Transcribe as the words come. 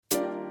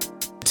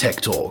Tech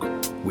Talk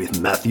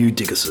with Matthew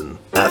Dickerson.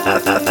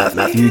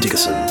 Matthew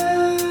Dickerson.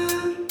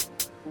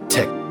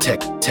 Tech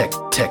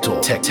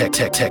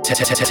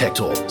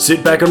Talk.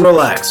 Sit back and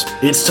relax.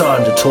 It's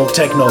time to talk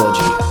technology.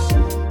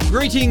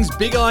 Greetings,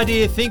 big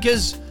idea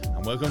thinkers,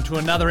 and welcome to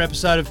another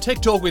episode of Tech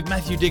Talk with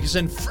Matthew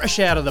Dickerson, fresh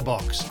out of the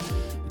box.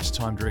 It's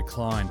time to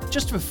recline,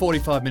 just for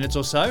 45 minutes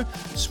or so,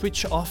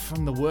 switch off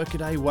from the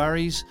workaday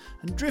worries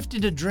and drift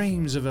into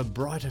dreams of a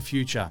brighter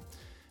future.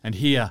 And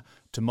here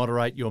to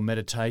moderate your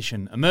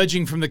meditation,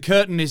 emerging from the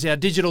curtain, is our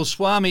digital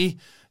swami.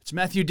 It's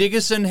Matthew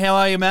Dickerson. How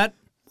are you, Matt?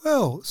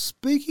 Well,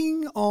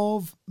 speaking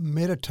of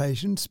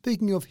meditation,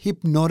 speaking of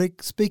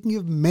hypnotic, speaking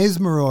of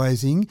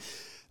mesmerising,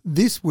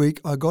 this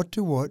week I got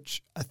to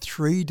watch a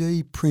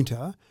 3D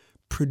printer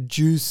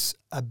produce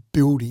a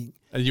building.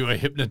 And you were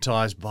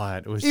hypnotised by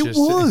it. It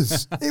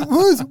was.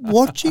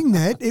 Watching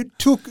that, it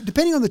took,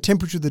 depending on the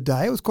temperature of the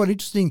day, it was quite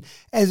interesting.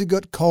 As it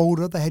got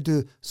colder, they had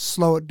to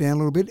slow it down a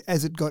little bit.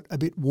 As it got a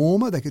bit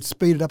warmer, they could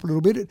speed it up a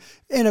little bit. It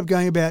ended up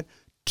going about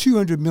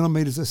 200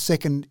 millimetres a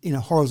second in a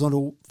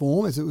horizontal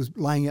form as it was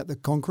laying out the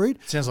concrete.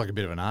 Sounds like a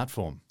bit of an art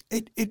form.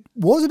 It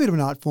was a bit of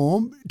an art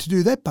form to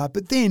do that part,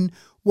 but then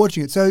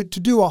watching it. So to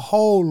do a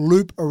whole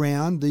loop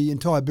around the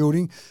entire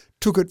building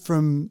took it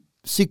from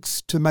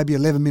 6 to maybe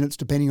 11 minutes,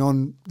 depending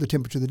on the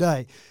temperature of the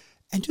day.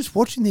 And just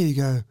watching there, you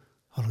go,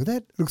 oh, look at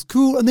that. It looks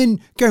cool. And then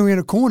going around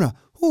a corner,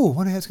 oh, I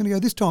wonder how it's going to go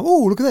this time.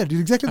 Oh, look at that. It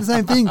did exactly the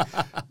same thing.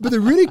 But the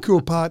really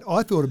cool part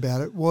I thought about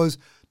it was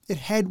it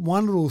had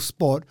one little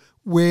spot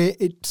where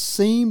it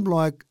seemed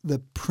like the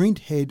print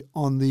head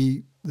on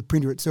the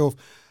printer itself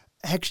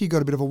actually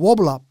got a bit of a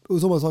wobble up. It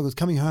was almost like it was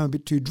coming home a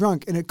bit too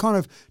drunk, and it kind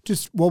of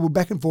just wobbled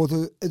back and forth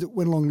as it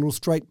went along a little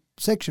straight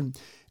section.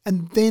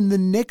 And then the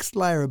next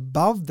layer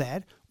above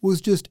that was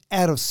just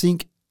out of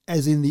sync,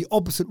 as in the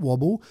opposite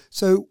wobble.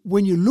 So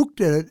when you looked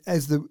at it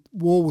as the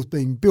wall was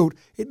being built,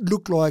 it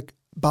looked like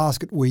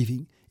basket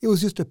weaving. It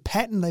was just a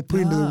pattern they put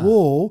into the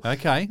wall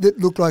that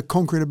looked like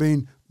concrete had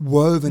been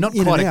woven Not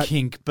in quite and a out.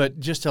 kink, but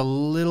just a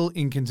little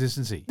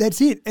inconsistency. That's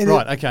it. And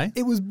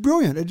It was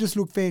brilliant. It just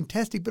looked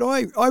fantastic. But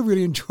I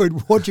really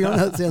enjoyed watching. I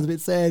know it sounds a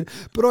bit sad,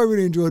 but I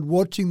really enjoyed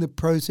watching the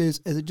process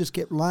as it just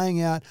kept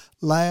laying out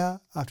layer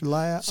after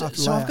layer after layer.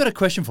 So I've got a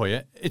question for you.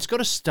 It's got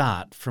to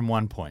start from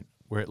one point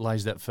where it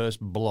lays that first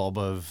blob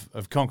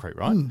of concrete,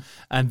 right?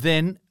 And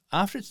then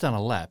after it's done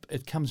a lap,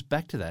 it comes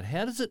back to that.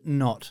 How does it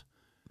not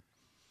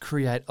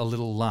create a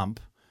little lump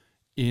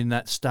at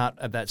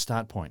that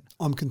start point?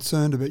 I'm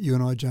concerned about you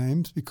and I,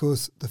 James,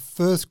 because the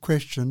first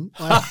question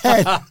I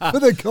had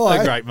for the guy,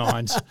 the great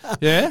minds,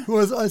 yeah,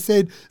 was I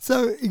said,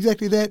 so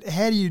exactly that.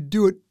 How do you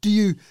do it? Do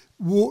you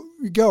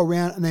go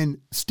around and then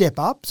step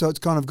up? So it's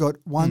kind of got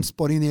one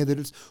spot in there that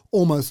it's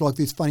almost like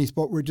this funny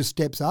spot where it just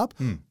steps up,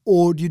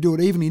 or do you do it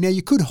evenly? Now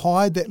you could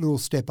hide that little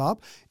step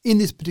up. In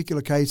this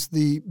particular case,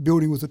 the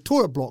building was a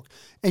toilet block,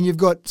 and you've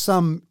got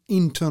some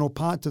internal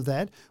parts of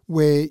that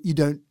where you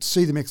don't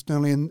see them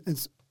externally, and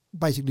it's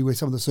basically where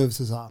some of the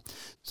surfaces are.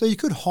 So you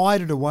could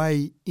hide it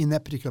away in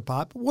that particular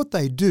part. But what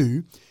they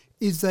do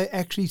is they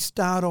actually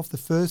start off the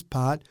first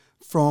part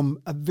from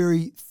a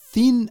very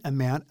thin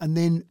amount and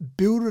then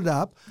build it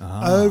up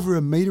over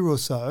a metre or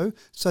so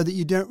that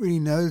you don't really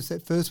notice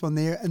that first one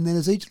there. And then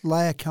as each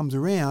layer comes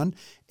around,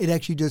 it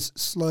actually just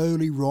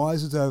slowly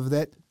rises over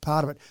that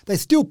part of it. They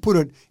still put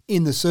it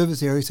in the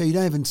surface area, so you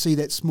don't even see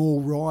that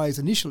small rise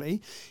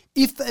initially.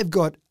 If they've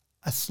got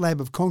a slab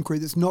of concrete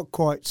that's not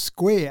quite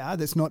square,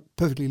 that's not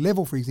perfectly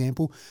level, for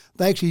example,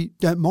 they actually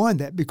don't mind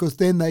that, because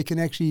then they can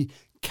actually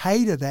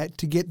cater that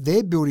to get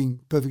their building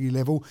perfectly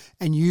level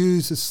and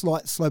use a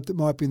slight slope that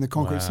might be in the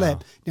concrete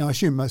slab. Now, I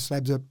assume most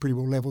slabs are pretty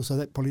well level, so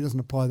that probably doesn't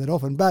apply that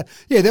often. But,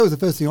 yeah, that was the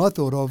first thing I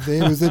thought of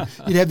there, was that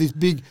you'd have this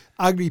big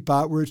ugly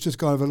part where it's just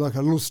kind of like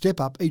a little step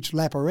up each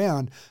lap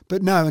around.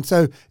 But no, and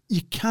so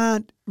you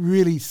can't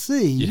really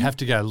see. You'd have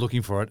to go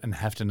looking for it and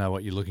have to know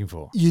what you're looking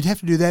for. You'd have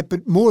to do that,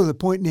 but more to the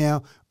point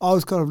now, I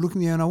was kind of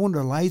looking there and I wanted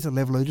a laser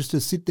leveler just to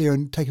sit there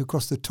and take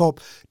across the top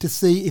to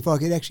see if I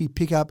could actually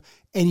pick up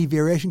any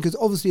variation, because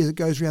obviously as it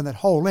goes around that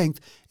whole length,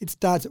 it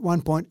starts at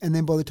one point and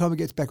then by the time it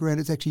gets back around,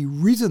 it's actually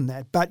risen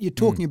that. But you're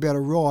talking about a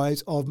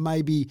rise of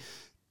maybe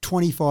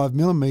 25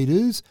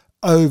 millimetres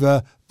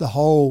over the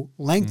whole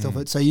length of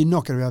it, so you're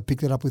not going to be able to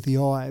pick that up with the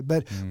eye.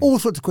 But all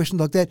sorts of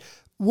questions like that.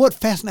 What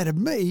fascinated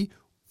me,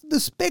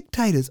 the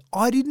spectators.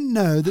 I didn't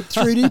know that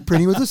 3D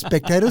printing was a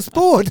spectator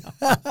sport.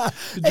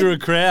 It drew a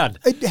crowd.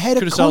 It had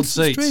Could a have sold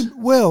constant seats.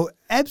 stream. Well,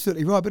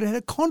 absolutely right, but it had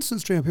a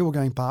constant stream of people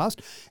going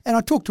past. And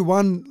I talked to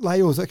one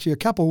lady, it was actually a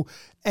couple,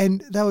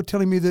 and they were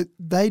telling me that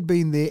they'd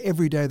been there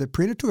every day of the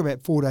print. It took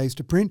about 4 days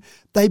to print.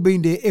 They'd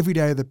been there every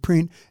day of the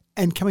print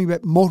and coming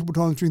back multiple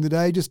times during the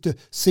day just to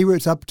see where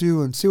it's up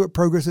to and see what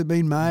progress had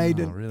been made.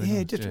 Oh, and really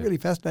nice, just yeah. really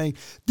fascinating.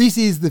 This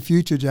is the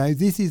future, James.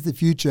 This is the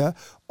future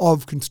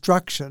of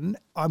construction.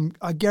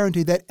 I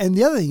guarantee that. And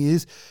the other thing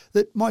is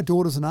that my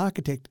daughter's an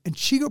architect and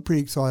she got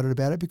pretty excited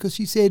about it because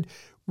she said,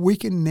 we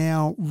can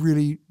now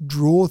really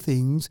draw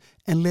things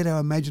and let our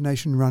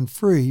imagination run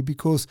free,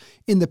 because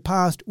in the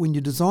past, when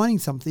you're designing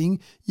something,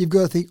 you've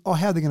got to think, oh,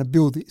 how are they going to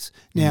build this?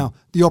 Now,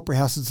 the Opera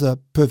House is a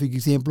perfect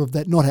example of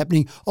that not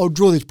happening. I'll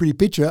draw this pretty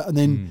picture, and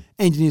then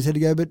engineers had to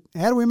go, but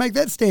how do we make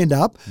that stand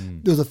up?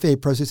 There was a fair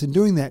process in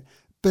doing that.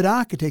 But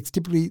architects,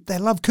 typically, they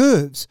love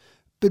curves.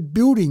 But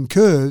building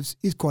curves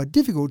is quite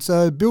difficult.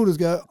 So builders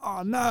go,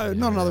 oh, no,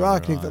 not another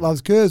architect that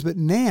loves curves. But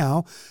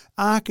now,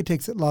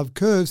 architects that love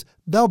curves,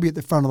 they'll be at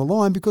the front of the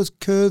line because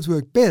curves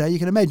work better. You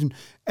can imagine,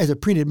 as a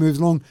printer moves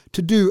along,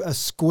 to do a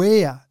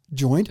square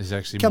joint It's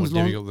actually more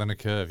difficult than a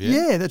curve,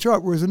 Yeah, that's right.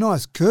 Whereas a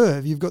nice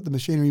curve, you've got the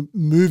machinery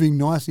moving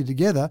nicely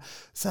together.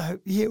 So,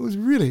 yeah, it was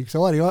really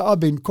exciting. I've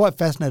been quite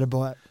fascinated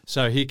by it.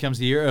 So here comes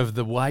the era of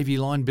the wavy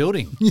line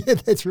building. Yeah,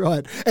 that's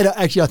right. And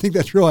actually, I think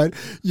that's right.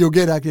 You'll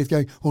get architects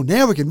going, well,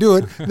 now we can do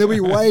it. There'll be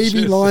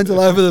wavy lines all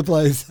over the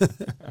place.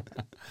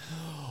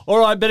 All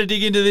right, better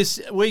dig into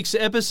this week's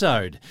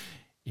episode.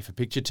 If a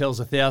picture tells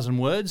 1,000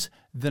 words,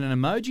 then an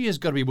emoji has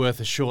got to be worth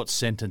a short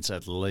sentence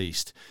at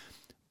least.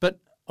 But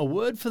a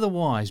word for the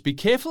wise. Be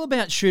careful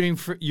about shooting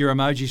your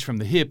emojis from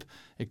the hip.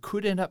 It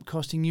could end up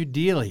costing you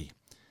dearly.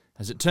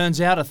 As it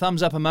turns out, a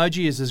thumbs up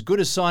emoji is as good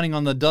as signing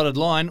on the dotted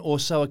line, or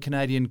so a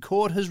Canadian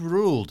court has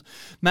ruled.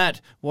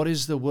 Matt, what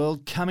is the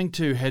world coming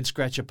to? Head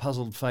scratcher,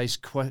 puzzled face,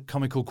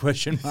 comical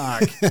question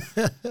mark.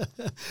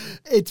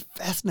 It's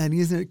fascinating,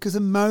 isn't it? Because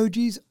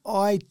emojis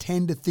I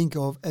tend to think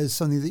of as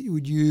something that you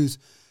would use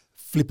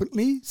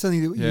flippantly,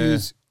 something that you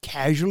use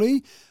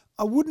casually.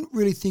 I wouldn't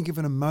really think of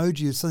an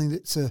emoji as something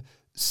that's a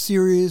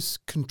serious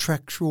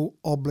contractual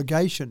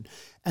obligation.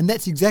 And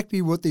that's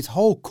exactly what this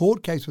whole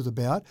court case was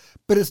about.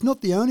 But it's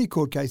not the only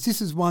court case. This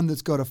is one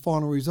that's got a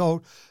final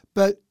result.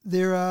 But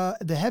there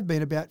have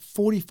been about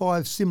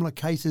 45 similar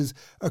cases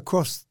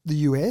across the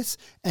US,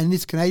 and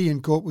this Canadian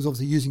court was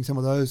obviously using some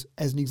of those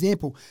as an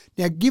example.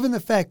 Now, given the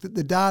fact that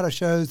the data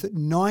shows that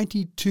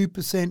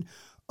 92%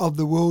 of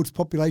the world's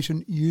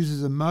population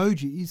uses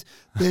emojis,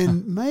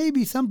 then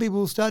maybe some people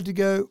will start to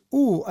go,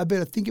 oh, I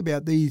better think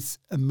about these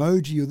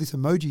emoji or this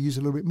emoji use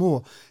a little bit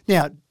more.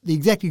 Now, the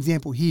exact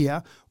example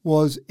here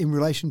was in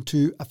relation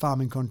to a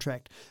farming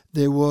contract.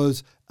 There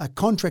was a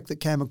contract that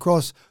came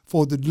across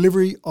for the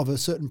delivery of a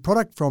certain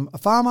product from a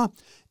farmer,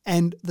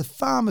 and the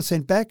farmer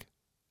sent back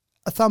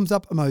a thumbs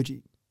up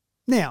emoji.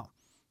 Now,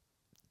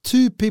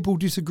 two people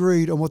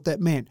disagreed on what that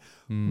meant.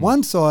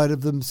 One side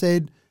of them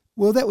said,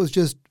 well, that was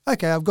just,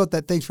 okay, I've got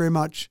that, thanks very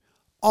much.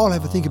 I'll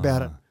have a think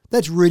about it.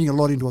 That's reading a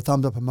lot into a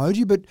thumbs up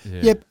emoji, but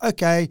yep,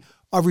 okay,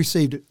 I've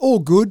received it. All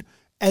good.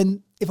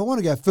 And if I want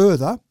to go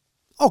further,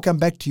 I'll come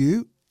back to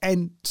you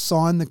and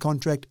sign the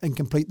contract and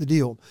complete the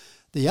deal.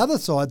 The other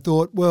side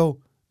thought, well,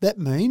 that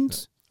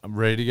means I'm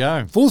ready to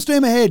go. Full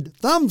steam ahead.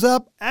 Thumbs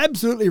up.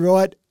 Absolutely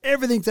right.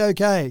 Everything's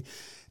okay.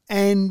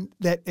 And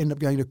that ended up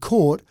going to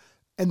court.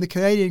 And the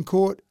Canadian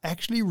court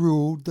actually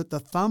ruled that the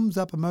thumbs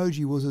up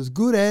emoji was as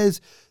good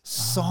as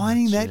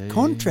signing that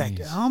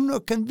contract. I'm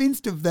not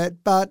convinced of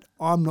that, but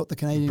I'm not the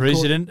Canadian court.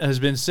 Precedent has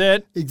been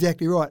set.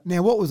 Exactly right.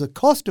 Now, what was the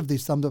cost of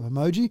this thumbs up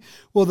emoji?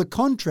 Well, the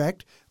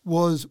contract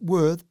was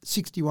worth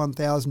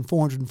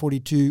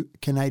 61,442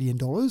 Canadian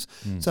dollars.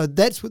 So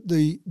that's what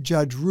the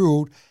judge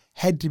ruled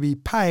had to be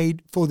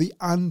paid for the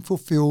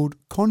unfulfilled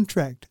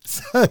contract.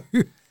 So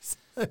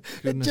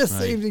it just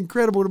seems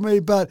incredible to me.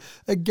 But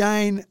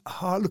again,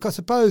 look, I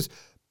suppose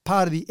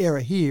part of the error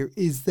here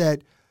is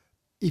that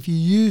if you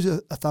use a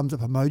thumbs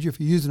up emoji, if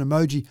you use an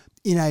emoji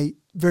in a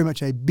very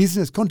much a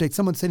business context,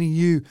 someone sending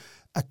you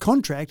a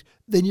contract,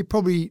 then you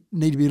probably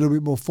need to be a little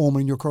bit more formal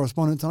in your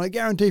correspondence. And I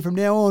guarantee from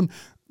now on,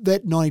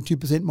 that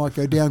 92% might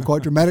go down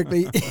quite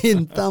dramatically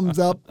in thumbs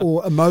up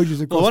or emojis across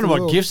the world. I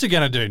wonder what gifts are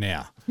going to do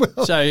now.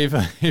 Well, so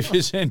if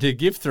you send a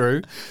gift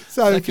through,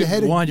 so that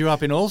could wind you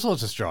up in all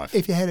sorts of strife.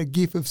 If you had a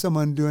gif of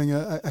someone doing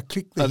a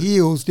click the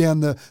heels down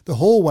the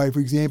hallway,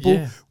 for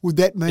example, would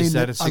that mean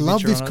that I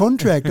love this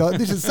contract?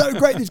 This is so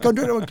great, this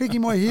contract, I'm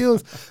clicking my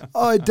heels.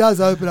 Oh, it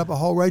does open up a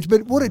whole range.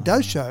 But what it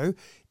does show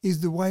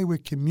is the way we're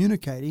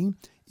communicating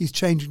is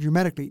changing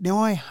dramatically. Now,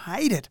 I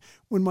hate it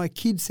when my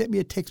kids sent me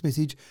a text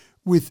message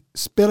with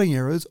spelling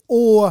errors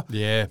or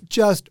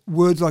just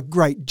words like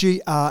great,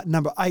 GR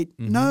number 8.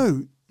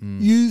 No,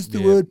 use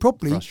the word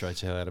properly.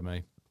 Frustrates the hell out of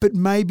me. But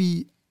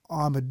maybe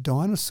I'm a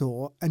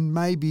dinosaur and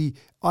maybe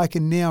I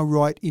can now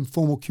write in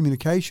formal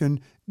communication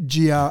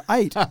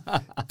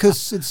GR8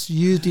 because it's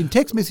used in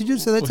text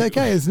messages, so that's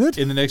okay, isn't it?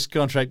 In the next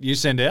contract you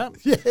send out?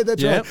 Yeah,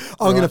 that's right.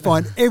 I'm going to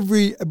find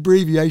every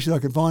abbreviation I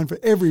can find for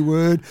every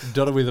word.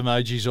 Dotted with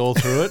emojis all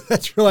through it.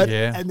 That's right.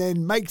 Yeah. And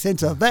then make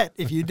sense of that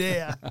if you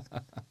dare.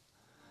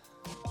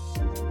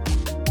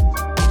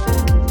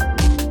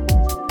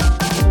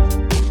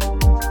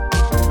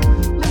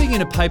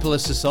 In a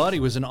paperless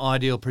society was an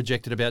ideal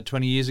projected about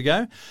 20 years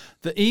ago.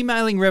 The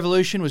emailing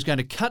revolution was going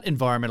to cut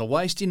environmental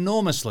waste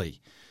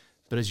enormously.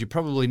 But as you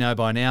probably know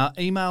by now,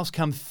 emails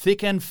come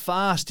thick and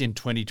fast in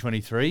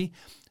 2023,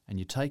 and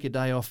you take a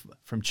day off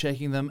from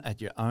checking them at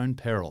your own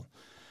peril.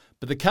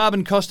 But the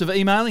carbon cost of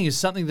emailing is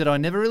something that I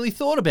never really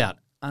thought about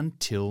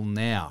until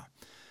now.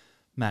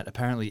 Matt,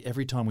 apparently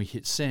every time we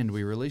hit send,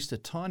 we released a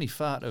tiny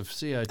fart of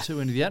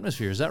CO2 into the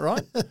atmosphere. Is that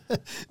right?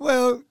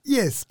 Well,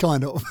 yes,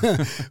 kind of.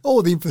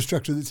 All the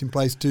infrastructure that's in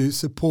place to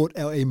support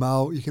our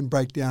email, you can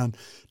break down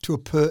to a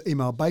per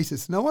email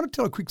basis. And I want to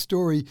tell a quick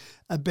story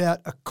about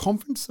a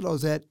conference that I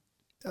was at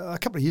a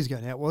couple of years ago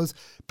now it was,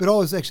 but I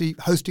was actually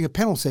hosting a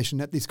panel session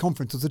at this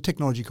conference. It was a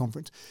technology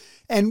conference.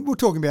 And we're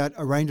talking about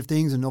a range of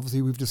things, and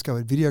obviously we've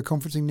discovered video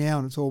conferencing now,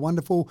 and it's all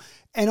wonderful.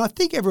 And I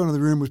think everyone in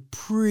the room was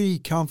pretty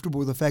comfortable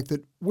with the fact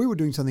that we were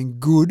doing something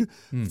good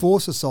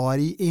for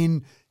society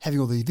in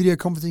having all the video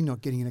conferencing, not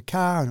getting in a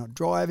car, not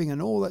driving,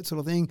 and all that sort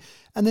of thing.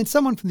 And then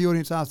someone from the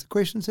audience asked the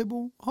question and said,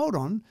 well, hold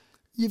on,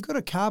 you've got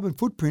a carbon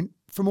footprint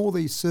from all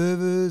these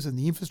servers and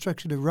the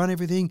infrastructure to run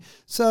everything.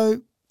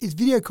 So is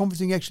video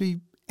conferencing actually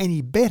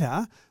any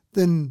better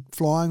than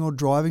flying or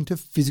driving to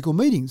physical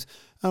meetings?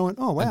 And I went,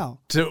 oh, wow.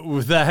 So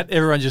with that,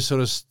 everyone just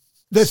sort of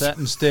sat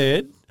and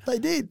stared. They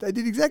did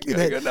exactly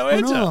that. Got no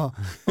answer.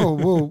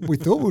 Well, we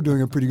thought we were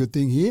doing a pretty good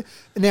thing here.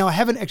 Now, I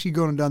haven't actually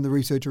gone and done the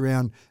research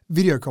around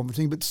video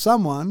conferencing, but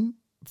someone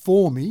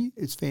for me,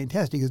 it's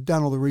fantastic, has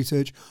done all the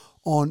research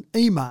on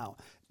email.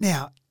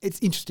 Now, it's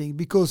interesting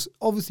because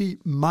obviously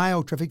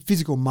mail traffic,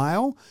 physical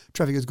mail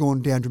traffic has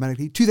gone down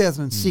dramatically.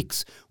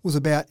 2006 was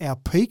about our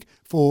peak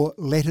for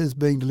letters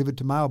being delivered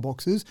to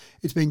mailboxes.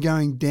 It's been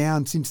going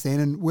down since then,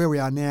 and where we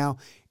are now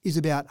is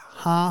about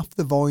half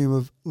the volume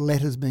of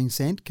letters being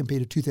sent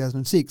compared to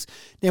 2006.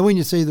 Now, when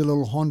you see the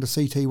little Honda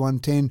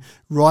CT110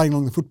 riding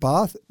along the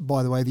footpath,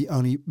 by the way, the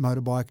only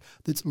motorbike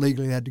that's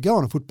legally allowed to go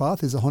on a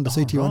footpath is a Honda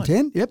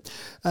CT110. Right. Yep.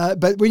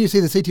 But when you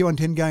see the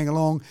CT110 going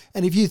along,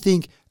 and if you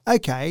think,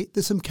 okay,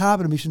 there's some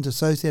carbon emissions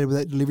associated with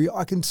that delivery,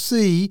 I can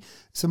see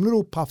some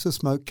little puffs of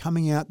smoke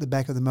coming out the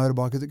back of the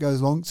motorbike as it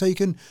goes along. So you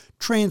can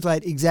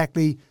translate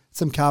exactly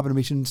some carbon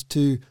emissions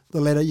to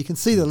the letter. You can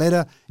see the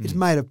letter. It's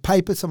made of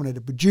paper. Someone had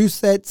to produce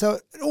that. So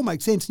it all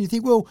makes sense. And you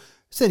think, well,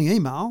 sending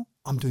email,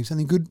 I'm doing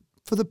something good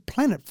for the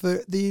planet,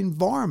 for the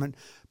environment.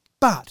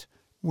 But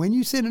when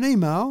you send an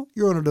email,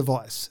 you're on a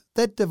device.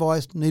 That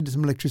device needed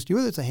some electricity,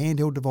 whether it's a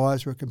handheld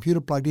device or a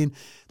computer plugged in.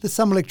 There's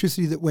some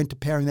electricity that went to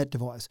powering that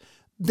device.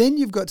 Then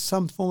you've got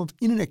some form of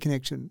internet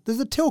connection.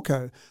 There's a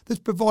telco that's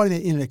providing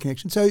that internet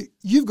connection. So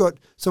you've got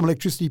some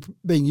electricity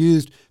being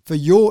used for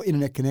your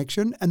internet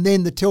connection, and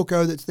then the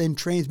telco that's then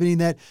transmitting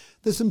that.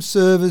 There's some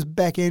servers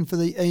back end for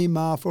the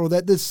email, for all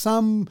that. There's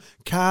some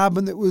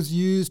carbon that was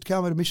used,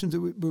 carbon emissions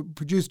that were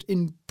produced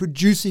in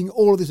producing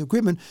all of this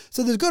equipment.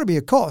 So there's got to be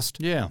a cost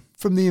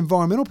from the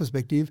environmental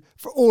perspective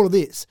for all of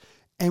this.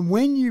 And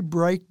when you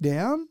break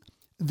down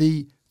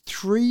the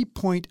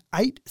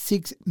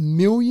 3.86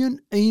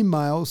 million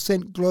emails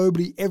sent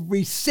globally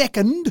every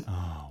second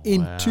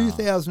in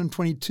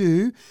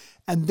 2022,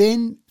 and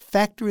then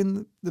factor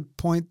in the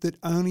point that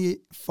only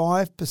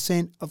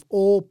 5% of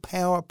all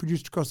power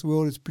produced across the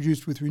world is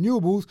produced with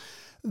renewables,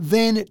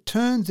 then it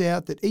turns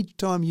out that each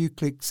time you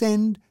click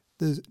send,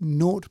 there's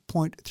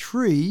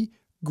 0.3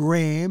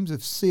 grams of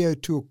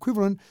CO2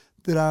 equivalent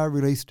that are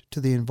released to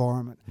the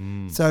environment.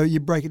 So you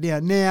break it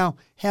down. Now,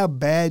 how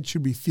bad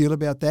should we feel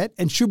about that?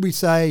 And should we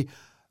say,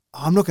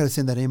 I'm not going to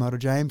send that email to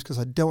James because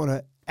I don't want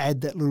to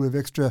add that little bit of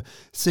extra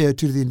CO2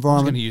 to the environment? I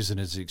was going to use it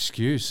as an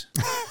excuse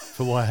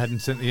for why I hadn't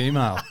sent the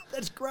email.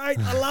 That's great.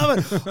 I love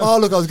it. Oh,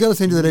 look, I was going to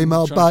send you that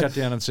email, but cut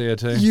down on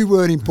CO2. You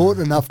weren't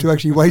important enough to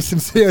actually waste some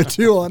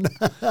CO2 on.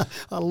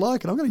 I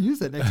like it. I'm going to use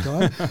that next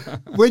time.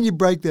 When you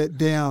break that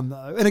down,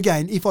 though, and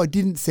again, if I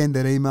didn't send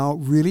that email,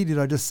 really, did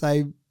I just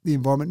save the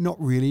environment? Not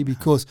really,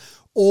 because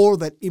all of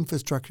that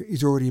infrastructure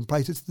is already in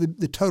place. It's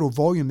the total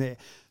volume there.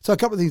 So a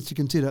couple of things to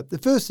consider. The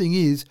first thing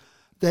is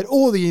that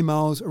all the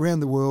emails around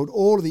the world,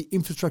 all of the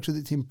infrastructure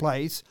that's in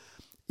place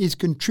is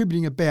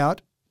contributing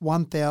about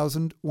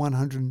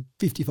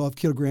 1,155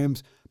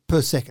 kilograms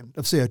per second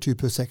of CO2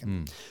 per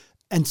second.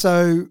 And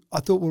so I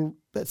thought, well,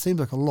 that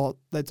seems like a lot.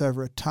 That's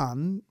over a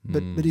ton,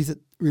 but is it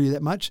really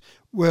that much?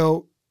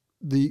 Well,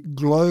 the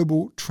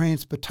global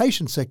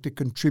transportation sector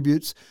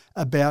contributes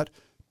about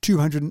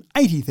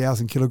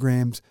 280,000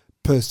 kilograms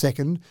per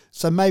second.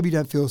 So maybe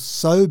don't feel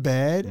so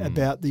bad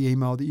about the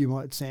email that you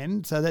might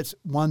send. So that's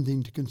one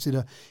thing to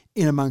consider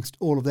in amongst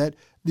all of that.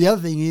 The other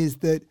thing is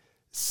that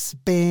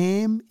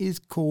spam is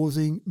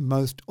causing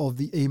most of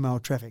the email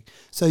traffic.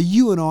 So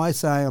you and I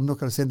say, I'm not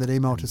going to send that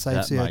email to save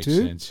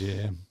CO2. Makes sense,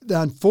 yeah.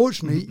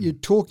 Unfortunately, you're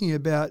talking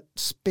about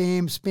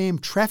spam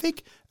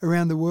traffic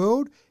around the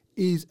world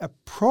is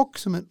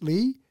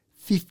approximately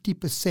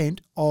 50%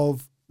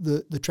 of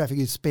the traffic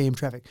is spam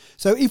traffic.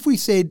 So if we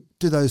said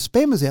to those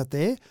spammers out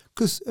there,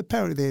 because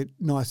apparently they're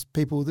nice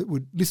people that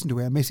would listen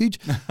to our message,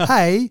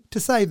 hey, to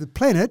save the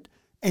planet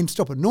and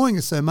stop annoying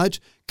us so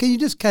much, can you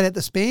just cut out the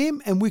spam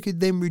and we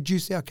could then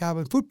reduce our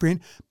carbon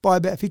footprint by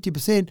about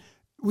 50%?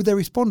 Would they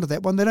respond to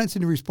that one? They don't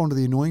seem to respond to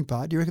the annoying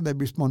part. Do you reckon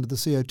they'd respond to the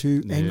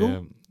CO2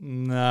 angle?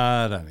 No,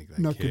 I don't think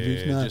they Not care.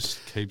 convinced, no. Just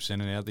keep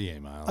sending out the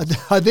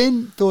emails. I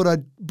then thought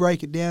I'd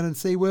break it down and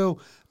see, well,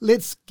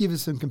 let's give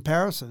us some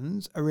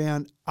comparisons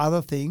around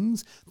other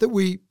things that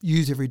we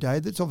use every day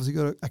that's obviously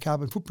got a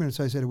carbon footprint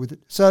associated with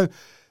it. So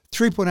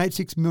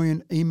 3.86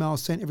 million emails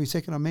sent every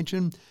second, I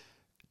mentioned.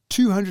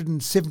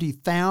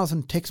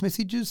 270,000 text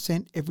messages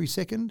sent every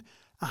second,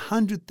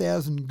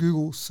 100,000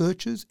 Google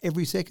searches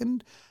every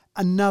second,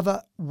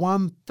 another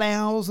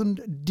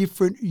 1,000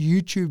 different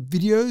YouTube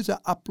videos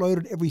are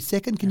uploaded every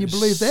second. Can you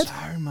believe that?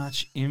 So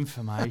much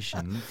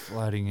information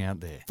floating out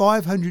there.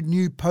 500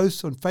 new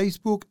posts on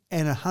Facebook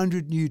and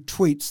 100 new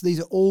tweets. These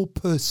are all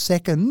per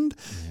second.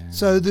 Yeah.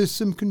 So there's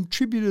some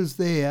contributors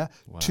there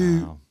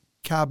to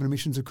carbon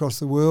emissions across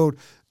the world.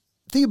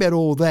 Think about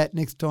all that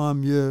next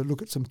time you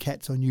look at some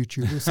cats on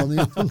YouTube or something.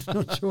 I'm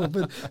not sure.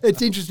 But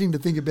it's interesting to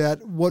think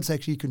about what's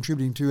actually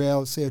contributing to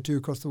our CO2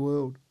 across the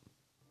world.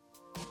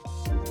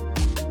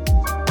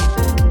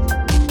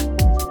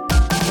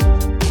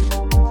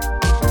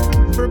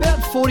 For about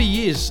 40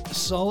 years,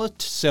 solar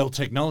cell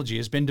technology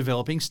has been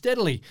developing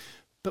steadily,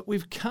 but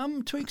we've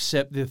come to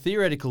accept the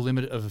theoretical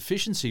limit of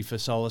efficiency for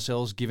solar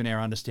cells, given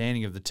our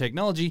understanding of the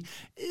technology,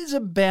 is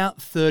about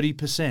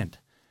 30%.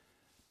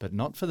 But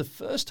not for the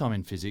first time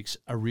in physics,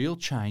 a real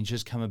change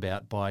has come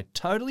about by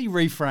totally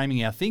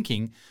reframing our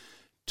thinking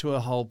to a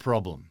whole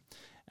problem.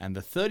 And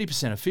the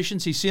 30%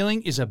 efficiency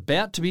ceiling is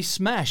about to be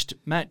smashed.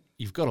 Matt,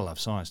 you've got to love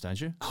science, don't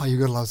you? Oh,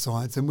 you've got to love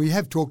science. And we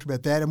have talked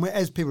about that. And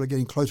as people are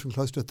getting closer and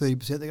closer to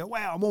 30%, they go,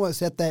 wow, I'm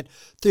almost at that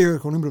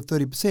theoretical limit of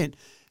 30%.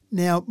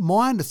 Now,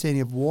 my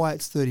understanding of why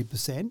it's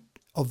 30%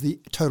 of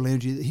the total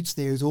energy that hits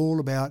there is all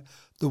about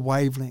the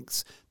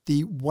wavelengths.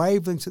 The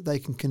wavelengths that they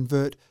can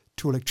convert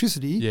to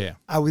electricity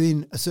are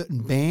within a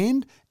certain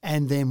band,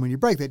 and then when you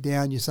break that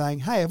down, you're saying,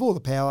 hey, of all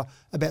the power,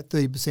 about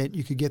 30%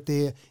 you could get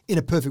there in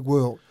a perfect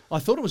world. I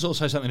thought it was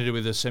also something to do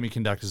with the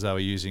semiconductors they were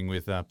using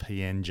with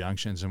PN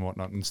junctions and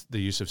whatnot, and the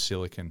use of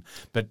silicon.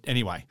 But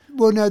anyway.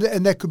 Well, no,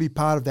 and that could be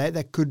part of that.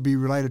 That could be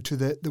related to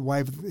the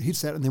wave that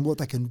hits that and then what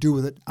they can do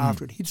with it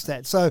after it hits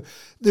that. So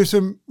there's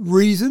some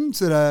reasons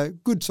that are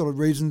good, solid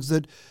reasons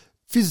that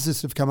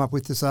physicists have come up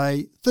with to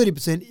say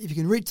 30%, if you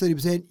can reach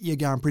 30%, you're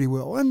going pretty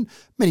well. And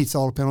many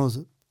solar panels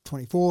are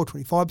 24,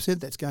 25%,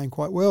 that's going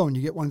quite well, and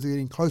you get ones that are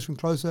getting closer and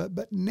closer.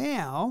 But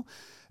now,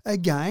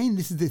 again,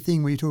 this is the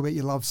thing where you talk about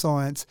you love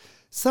science.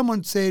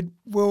 Someone said,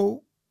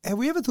 well, have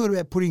we ever thought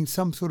about putting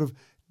some sort of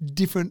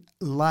different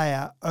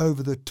layer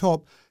over the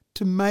top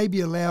to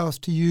maybe allow us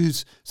to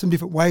use some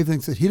different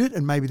wavelengths that hit it,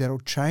 and maybe that'll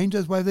change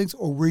those wavelengths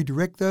or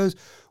redirect those?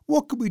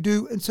 What could we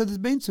do? And so there's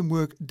been some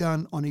work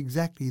done on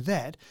exactly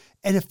that.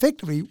 And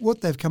effectively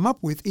what they've come up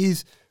with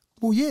is,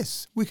 well,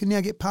 yes, we can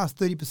now get past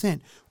 30%.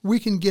 We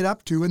can get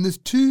up to, and there's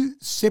two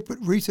separate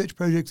research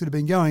projects that have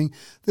been going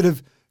that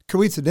have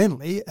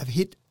coincidentally have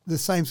hit the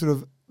same sort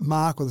of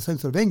mark or the same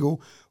sort of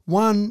angle.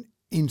 One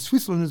in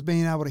Switzerland has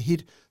been able to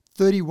hit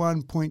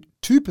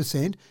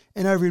 31.2%,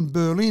 and over in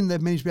Berlin they've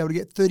managed to be able to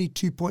get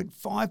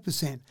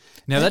 32.5%.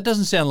 Now that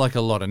doesn't sound like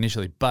a lot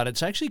initially, but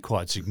it's actually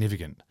quite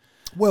significant.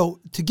 Well,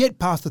 to get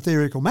past the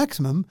theoretical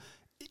maximum,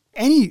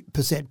 any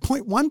percent,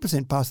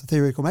 0.1% past the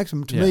theoretical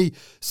maximum, to me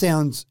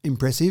sounds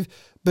impressive.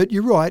 But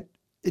you're right,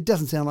 it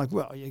doesn't sound like,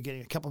 well, you're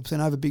getting a couple of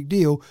percent over, big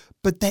deal.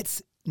 But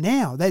that's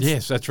now.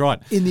 Yes, that's right.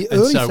 In the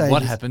early stages. So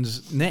what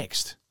happens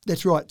next?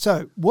 That's right.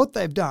 So what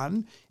they've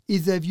done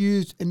is they've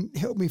used, and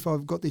help me if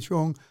I've got this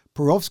wrong,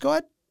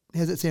 perovskite.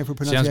 How's that sound for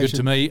pronunciation? Sounds good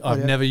to me.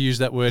 I've never used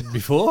that word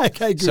before.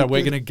 Okay, good. So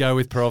we're going to go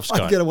with perovskite. I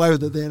can get away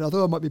with it then. I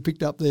thought I might be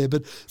picked up there.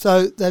 But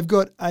so they've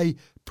got a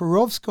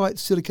perovskite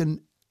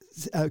silicon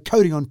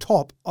coating on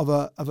top of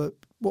a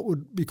what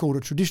would be called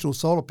a traditional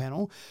solar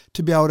panel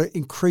to be able to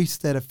increase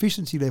that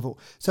efficiency level.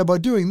 So by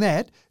doing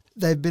that,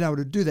 they've been able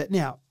to do that.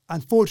 Now,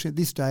 unfortunately, at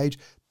this stage,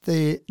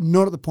 they're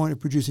not at the point of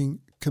producing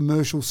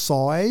commercial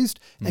sized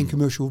and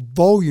commercial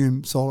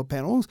volume solar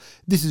panels.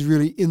 This is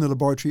really in the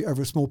laboratory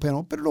over a small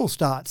panel, but it all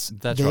starts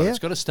That's there. right. It's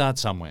got to start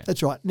somewhere.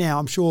 That's right. Now,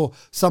 I'm sure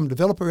some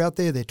developer out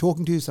there, they're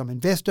talking to some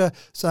investor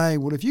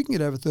saying, well, if you can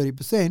get over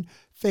 30%,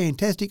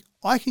 fantastic.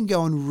 I can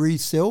go and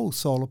resell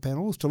solar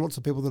panels to lots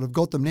of people that have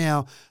got them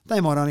now.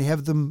 They might only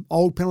have them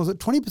old panels at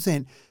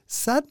 20%.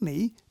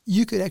 Suddenly,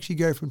 you could actually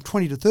go from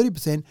 20 to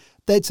 30%.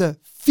 That's a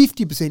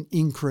 50%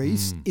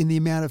 increase in the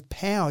amount of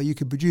power you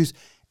could produce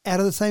out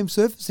of the same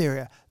surface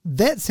area.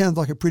 That sounds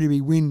like a pretty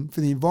big win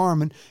for the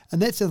environment, and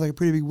that sounds like a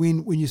pretty big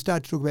win when you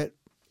start to talk about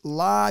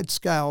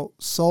large-scale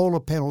solar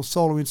panels,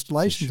 solar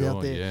installations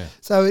out there. Yeah.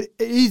 So it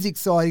is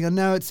exciting. I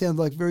know it sounds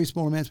like very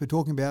small amounts we're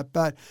talking about,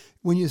 but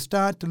when you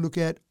start to look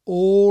at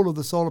all of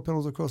the solar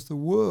panels across the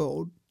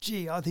world,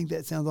 gee, I think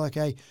that sounds like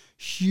a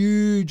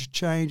huge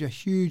change, a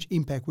huge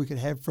impact we could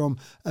have from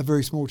a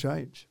very small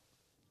change.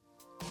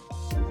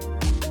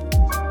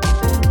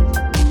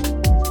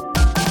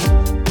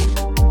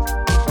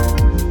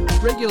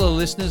 Regular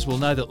listeners will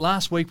know that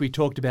last week we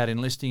talked about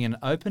enlisting an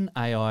open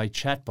AI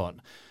chatbot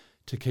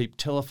to keep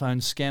telephone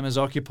scammers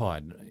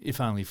occupied,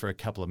 if only for a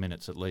couple of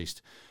minutes at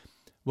least.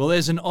 Well,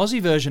 there's an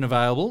Aussie version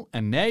available,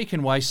 and now you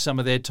can waste some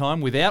of their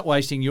time without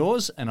wasting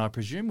yours, and I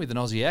presume with an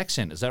Aussie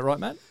accent. Is that right,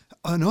 Matt?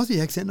 An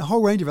Aussie accent and a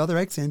whole range of other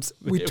accents.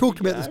 We talked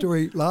about the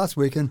story last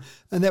week, and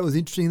that was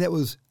interesting. That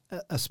was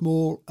a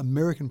small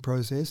American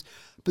process.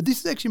 But this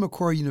is actually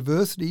Macquarie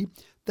University.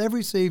 They've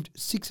received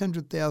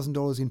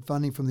 $600,000 in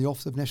funding from the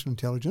Office of National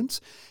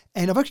Intelligence.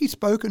 And I've actually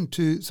spoken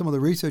to some of the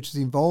researchers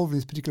involved in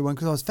this particular one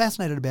because I was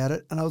fascinated about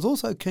it, and I was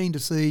also keen to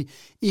see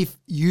if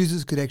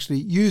users could actually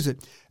use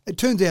it. It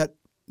turns out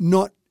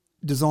not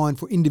designed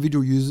for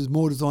individual users,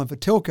 more designed for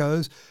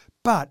telcos.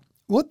 But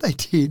what they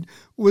did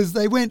was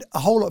they went a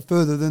whole lot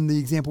further than the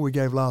example we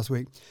gave last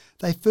week.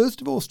 They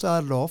first of all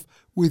started off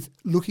with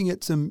looking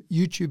at some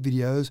YouTube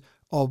videos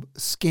of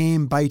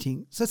scam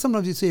baiting. So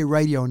sometimes you see a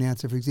radio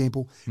announcer, for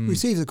example,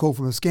 receives a call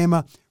from a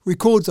scammer,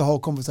 records the whole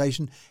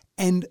conversation,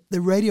 and the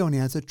radio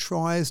announcer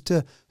tries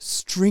to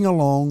string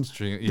along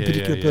the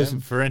particular person.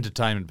 For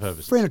entertainment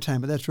purposes. For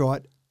entertainment, that's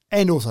right.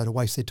 And also to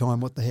waste their time,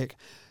 what the heck.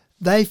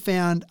 They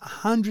found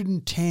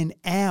 110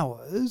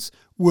 hours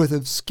worth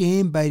of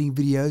scam baiting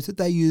videos that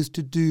they used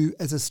to do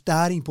as a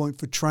starting point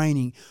for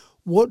training.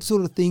 What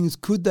sort of things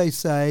could they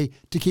say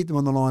to keep them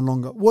on the line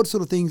longer? What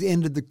sort of things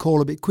ended the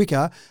call a bit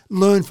quicker?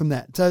 Learn from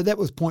that. So that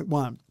was point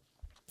one.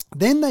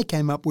 Then they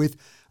came up with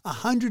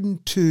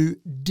 102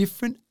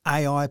 different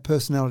AI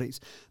personalities.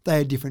 They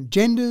had different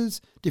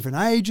genders, different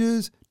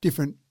ages,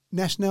 different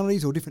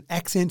nationalities or different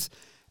accents.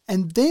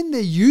 And then they're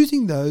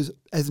using those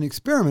as an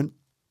experiment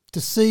to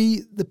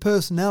see the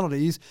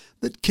personalities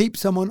that keep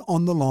someone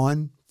on the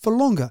line for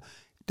longer.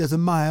 Does a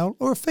male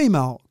or a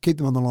female keep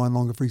them on the line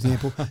longer, for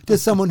example?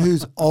 Does someone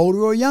who's older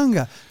or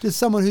younger? Does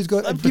someone who's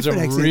got a different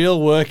accent? Put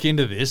real work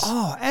into this.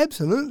 Oh,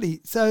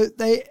 absolutely. So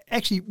they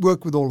actually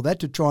work with all of that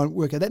to try and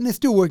work out that, and they're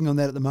still working on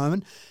that at the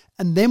moment.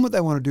 And then what they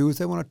want to do is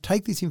they want to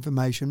take this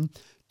information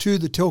to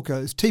the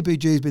telcos.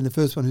 TPG has been the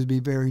first one who's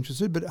been very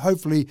interested, but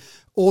hopefully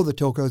all the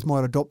telcos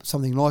might adopt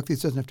something like this.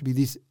 It doesn't have to be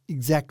this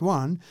exact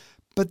one.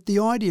 But the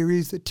idea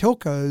is that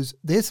telcos,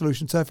 their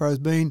solution so far has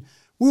been,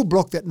 we'll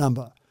block that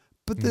number.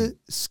 But the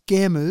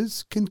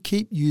scammers can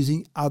keep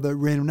using other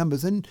random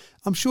numbers. And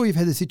I'm sure you've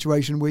had the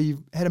situation where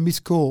you've had a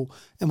missed call.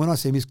 And when I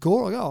see a missed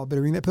call, I go, oh, I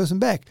better ring that person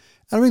back.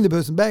 And I ring the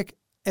person back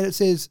and it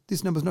says,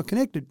 this number's not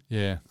connected.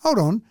 Yeah. Hold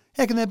on.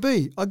 How can that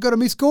be? I got a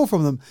missed call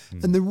from them.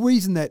 And the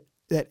reason that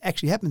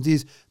actually happens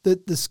is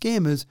that the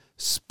scammers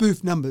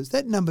spoof numbers.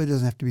 That number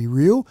doesn't have to be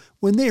real.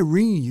 When they're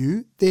ringing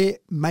you, they're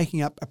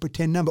making up a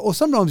pretend number. Or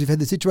sometimes you've had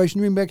the situation,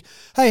 you ring back,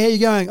 hey, how you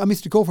going? I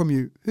missed a call from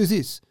you. Who's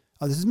this?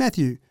 Oh, this is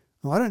Matthew.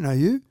 Oh, I don't know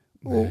you.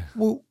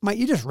 Well, mate,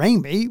 you just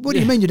rang me. What do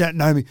you mean you don't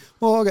know me?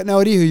 Well, I've got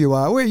no idea who you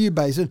are. Where are you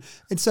based?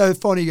 And so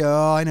finally you go,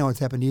 oh, I know what's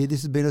happened here.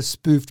 This has been a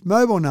spoofed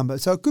mobile number.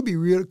 So it could be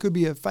real, it could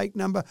be a fake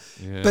number,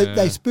 but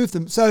they spoof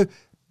them. So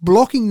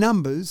blocking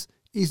numbers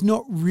is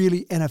not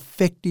really an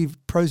effective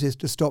process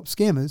to stop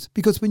scammers,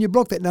 because when you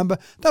block that number,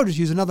 they'll just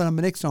use another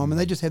number next time and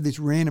they just have this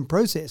random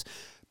process.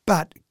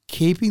 But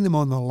keeping them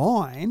on the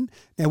line,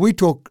 now we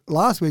talked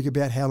last week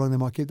about how long they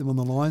might keep them on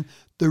the line.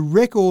 The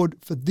record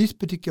for this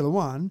particular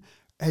one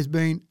has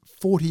been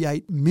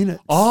 48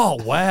 minutes. Oh,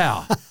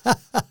 wow.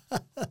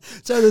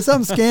 So there's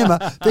some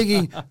scammer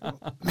thinking,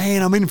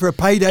 man, I'm in for a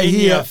payday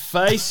here. In your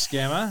face,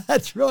 scammer.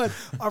 That's right.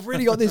 I've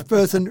really got this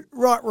person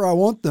right where I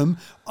want them.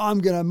 I'm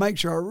going to make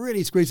sure I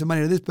really squeeze some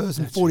money out of this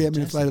person. That's 48 fantastic.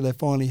 minutes later, they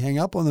finally hang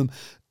up on them.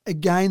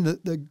 Again,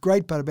 the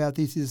great part about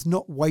this is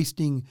not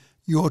wasting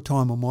your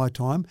time or my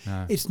time.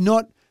 No. It's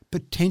not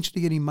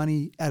potentially getting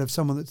money out of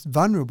someone that's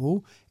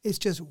vulnerable. It's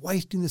just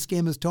wasting the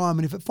scammer's time.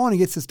 And if it finally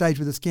gets to the stage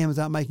where the scammers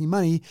aren't making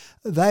money,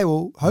 they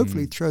will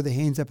hopefully throw their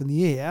hands up in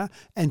the air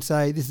and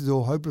say, this is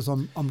all hopeless,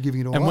 I'm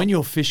giving it all up. And when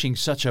you're fishing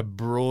such a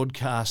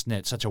broadcast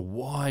net, such a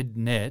wide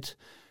net,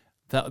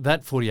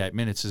 that 48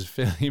 minutes is a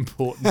fairly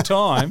important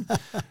time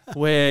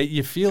where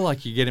you feel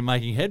like you're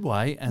making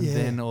headway and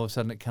then all of a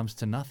sudden it comes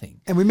to nothing.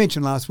 And we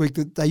mentioned last week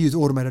that they use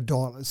automated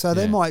dialers. So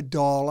they might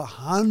dial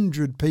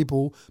 100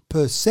 people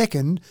per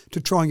second to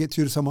try and get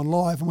through to someone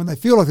live. And when they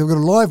feel like they've got a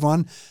live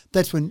one,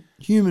 that's when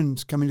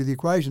humans come into the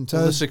equation. So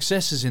well, the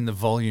success is in the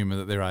volume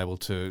that they're able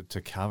to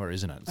cover,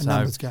 isn't it? A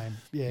numbers game.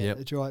 Yeah,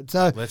 that's right.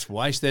 So let's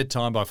waste their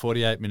time by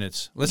 48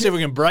 minutes. Let's see if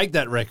we can break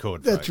that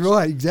record, That's folks.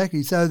 right,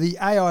 exactly. So the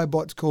AI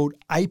bot's called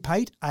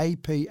APATE,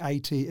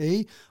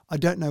 A-P-A-T-E. I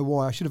don't know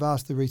why. I should have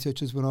asked the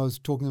researchers when I was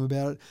talking to them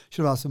about it.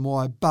 Should have asked them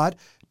why. But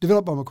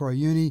developed by Macquarie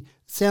Uni,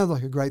 sounds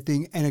like a great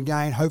thing. And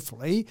again,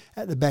 hopefully,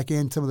 at the back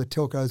end, some of the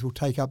telcos will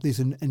take up this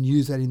and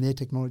use that in their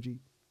technology.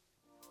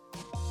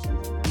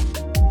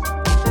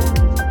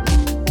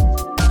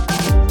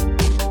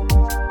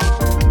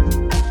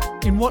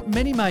 In what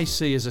many may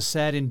see as a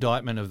sad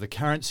indictment of the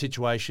current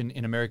situation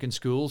in American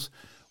schools,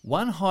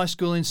 one high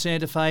school in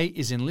Santa Fe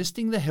is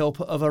enlisting the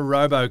help of a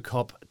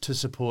RoboCop to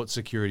support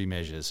security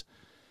measures.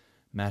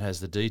 Matt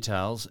has the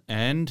details,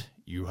 and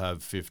you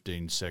have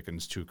 15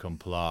 seconds to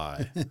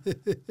comply.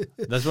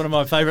 That's one of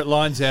my favourite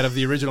lines out of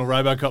the original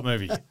RoboCop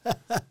movie.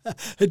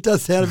 It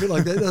does sound a bit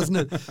like that, doesn't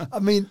it? I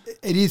mean,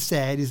 it is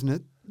sad, isn't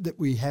it, that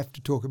we have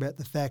to talk about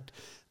the fact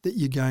that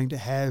you're going to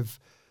have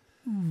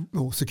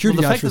security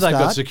the guards fact for that they've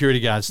start. got security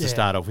guards to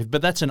start off with,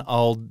 but that's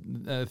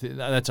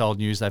that's old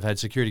news. They've had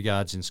security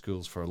guards in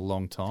schools for a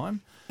long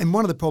time. And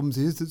one of the problems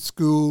is that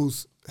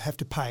schools have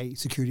to pay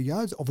security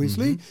guards,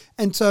 obviously.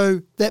 And so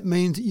that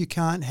means that you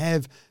can't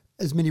have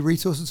as many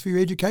resources for your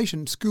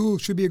education. School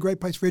should be a great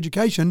place for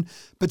education,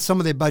 but some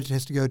of their budget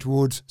has to go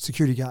towards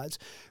security guards.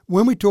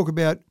 When we talk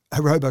about a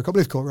Robocop,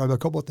 let's call it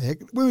Robocop, what the heck?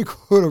 When we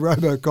call it a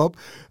Robocop,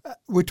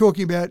 we're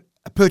talking about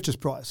a purchase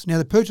price. Now,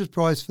 the purchase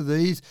price for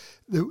these,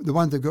 the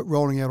ones they've got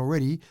rolling out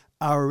already,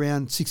 are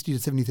around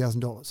 $60,000 to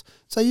 $70,000.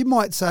 So you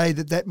might say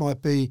that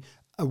might be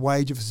a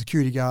wage of a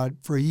security guard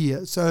for a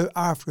year. So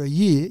after a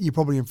year, you're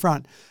probably in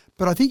front.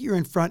 But I think you're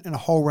in front in a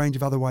whole range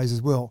of other ways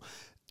as well.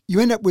 You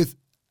end up with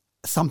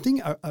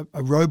something,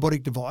 a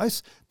robotic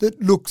device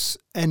that looks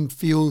and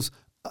feels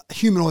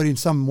humanoid in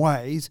some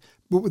ways,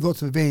 but with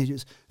lots of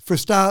advantages. For a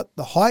start,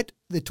 the height,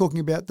 they're talking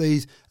about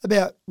these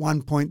about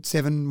 1.7,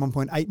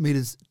 1.8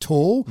 metres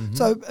tall,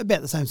 so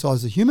about the same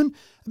size as a human,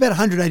 about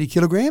 180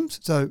 kilograms,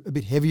 so a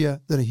bit heavier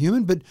than a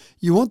human, but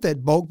you want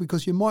that bulk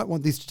because you might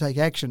want this to take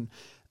action.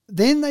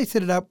 Then they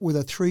set it up with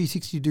a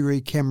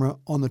 360-degree camera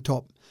on the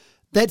top.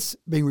 That's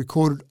being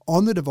recorded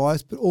on the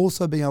device, but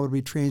also being able to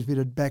be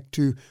transmitted back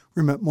to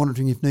remote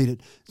monitoring if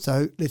needed.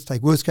 So let's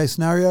take worst case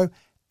scenario,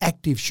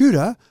 active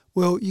shooter.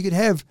 Well, you could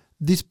have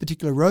this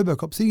particular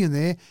Robocop sitting in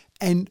there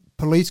and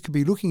police could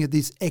be looking at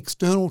this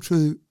external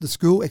to the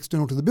school,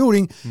 external to the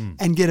building,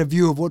 and get a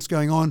view of what's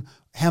going on,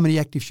 how many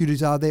active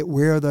shooters are there,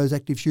 where are those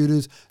active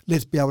shooters,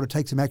 let's be able to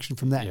take some action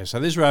from that. Yeah, so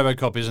this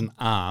Robocop isn't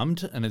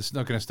armed and it's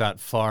not going to start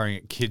firing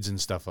at kids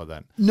and stuff like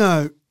that.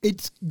 No,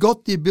 it's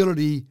got the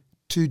ability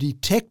to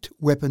detect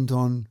weapons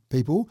on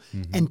people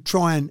and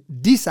try and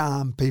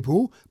disarm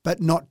people,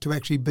 but not to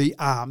actually be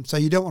armed. So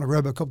you don't want a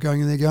Robocop going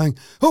in there going,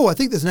 oh, I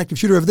think there's an active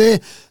shooter over there.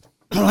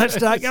 Let's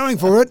start going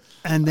for it.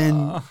 And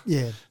then,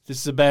 This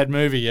is a bad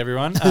movie,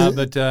 everyone.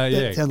 But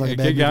yeah, sounds like a bad keep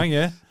movie. going,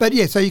 yeah. But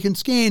yeah, so you can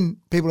scan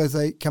people as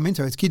they come in.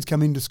 So as kids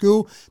come into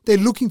school, they're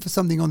looking for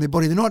something on their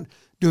body. They're not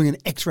doing an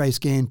X-ray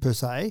scan per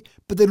se,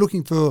 but they're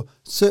looking for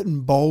certain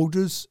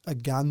bulges. A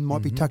gun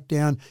might be tucked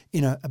down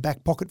in a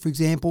back pocket, for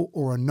example,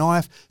 or a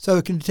knife. So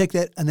it can detect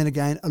that and then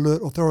again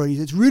alert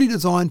authorities. It's really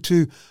designed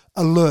to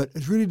alert.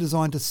 It's really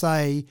designed to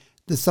say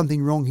there's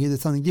something wrong here,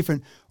 there's something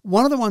different.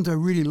 One of the ones I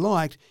really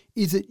liked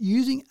is that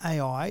using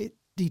AI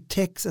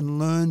detects and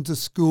learns the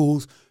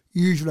school's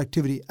usual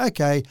activity.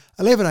 Okay,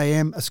 11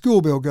 a.m, a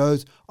school bell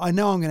goes. I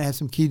know I'm going to have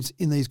some kids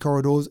in these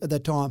corridors at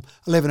that time.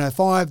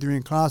 11:05, they're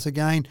in class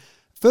again.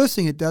 First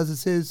thing it does, it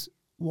says,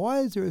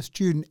 why is there a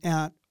student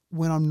out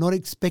when I'm not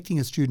expecting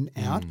a student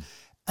out?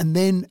 And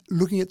then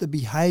looking at the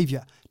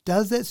behaviour.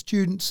 Does that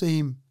student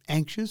seem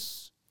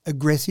anxious,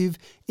 aggressive?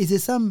 Is there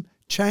some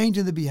change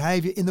in the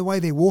behaviour in the way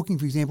they're walking,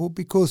 for example?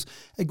 Because,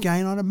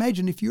 again, I'd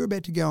imagine if you're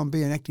about to go and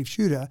be an active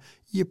shooter,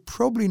 you're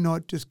probably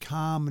not just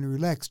calm and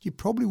relaxed. You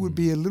probably would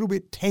be a little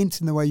bit tense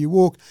in the way you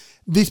walk.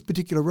 This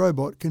particular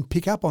robot can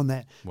pick up on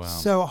that. Wow.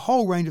 So a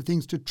whole range of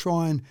things to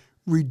try and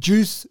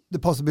reduce the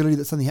possibility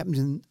that something happens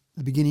in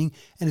the beginning.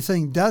 And if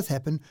something does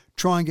happen,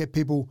 try and get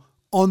people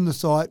on the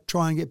site,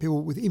 try and get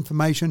people with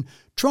information,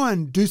 try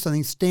and do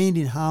something, stand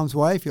in harm's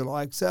way, if you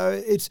like. So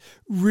it's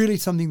really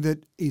something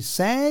that is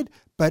sad,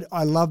 but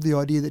I love the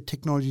idea that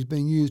technology is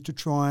being used to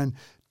try and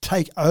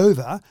take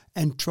over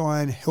and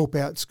try and help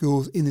out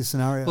schools in this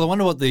scenario. Well, I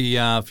wonder what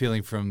the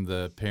feeling from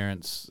the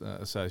Parents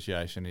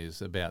Association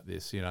is about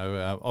this. You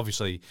know,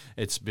 obviously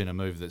it's been a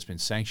move that's been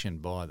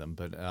sanctioned by them,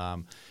 but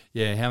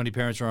yeah, how many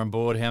parents are on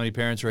board? How many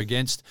parents are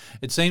against?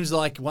 It seems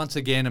like, once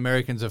again,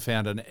 Americans have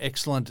found an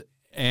excellent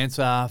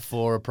answer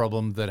for a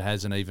problem that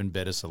has an even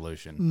better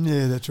solution.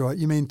 Yeah, that's right.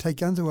 You mean take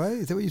guns away?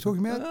 Is that what you're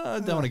talking about? I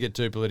don't want to get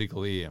too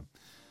political here.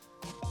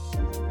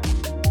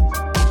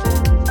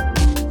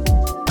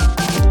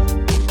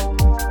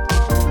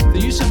 The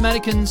use of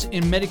mannequins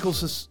in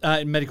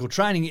medical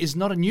training is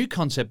not a new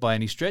concept by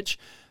any stretch,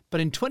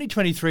 but in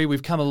 2023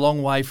 we've come a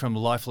long way from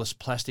lifeless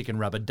plastic and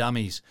rubber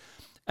dummies.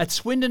 At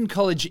Swindon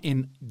College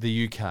in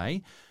the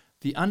UK,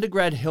 the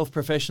undergrad health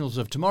professionals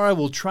of tomorrow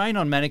will train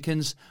on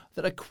mannequins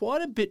that are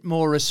quite a bit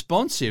more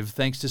responsive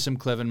thanks to some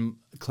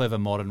clever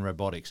modern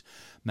robotics.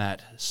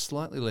 Matt,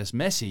 slightly less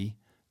messy,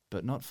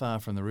 but not far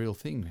from the real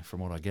thing from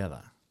what I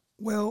gather.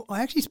 Well,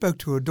 I actually spoke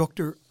to a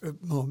doctor,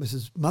 this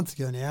is months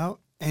ago now,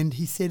 and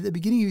he said at the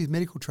beginning of his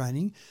medical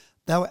training,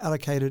 they were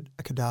allocated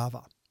a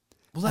cadaver.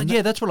 Well,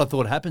 that's what I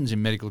thought happens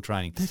in medical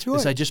training. That's right.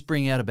 Is they just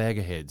bring out a bag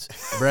of heads,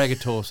 a bag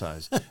of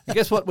torsos. And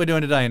guess what we're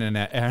doing today in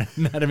our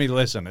anatomy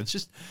lesson? It's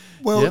just...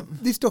 Well,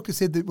 This doctor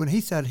said that when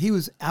he started, he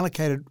was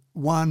allocated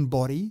one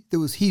body that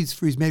was his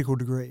for his medical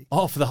degree.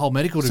 Oh, for the whole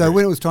medical degree. So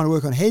when it was time to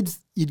work on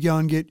heads, you'd go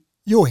and get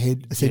your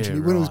head, essentially.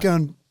 Yeah, when it was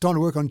time to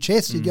work on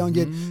chest, you'd go and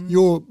get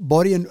your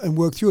body and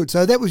work through it.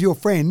 So that was your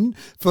friend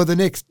for the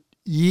next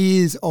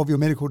years of your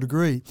medical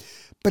degree.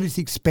 But it's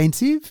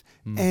expensive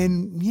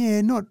and,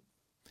 not...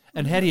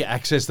 And how do you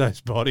access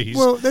those bodies?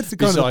 Well, that's the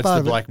kind of besides part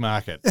the of it. black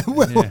market.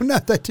 No,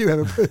 they do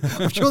have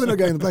a... I'm sure they're not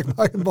going to the black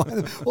market and buying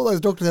them. All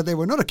those doctors out there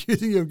were not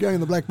accusing you of going to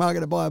the black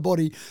market to buy a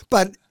body,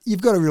 but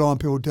you've got to rely on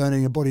people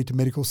donating a body to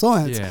medical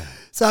science. Yeah.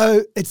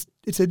 So it's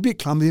a bit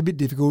clumsy, a bit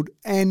difficult,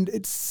 and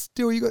it's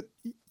still, you've got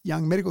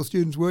young medical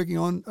students working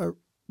on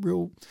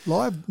real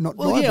live, not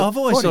Well, live. yeah, but I've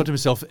always body. thought to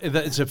myself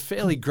that it's a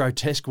fairly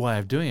grotesque way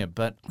of doing it,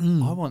 but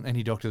I want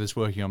any doctor that's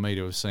working on me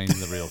to have seen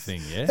the real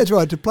thing, yeah? That's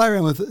right, to play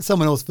around with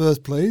someone else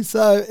first, please.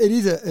 So it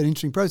is an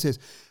interesting process.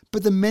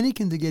 But the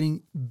mannequins are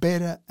getting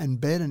better and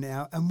better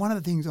now. And one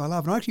of the things I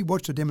love, and I actually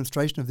watched a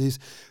demonstration of this,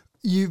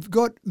 you've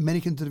got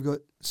mannequins that have got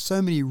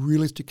so many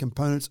realistic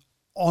components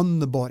on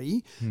the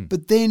body,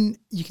 but then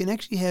you can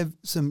actually have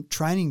some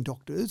training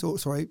doctors,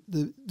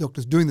 the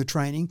doctors doing the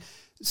training,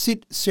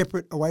 sit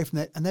separate away from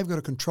that, and they've got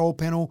a control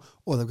panel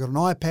or they've got an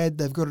iPad,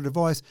 they've got a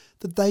device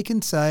that they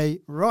can say,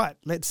 right,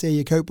 let's see how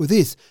you cope with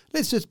this.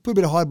 Let's just put a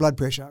bit of high blood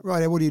pressure.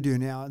 Right, what do you do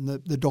now? And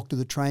the doctor,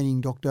 the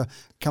training doctor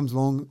comes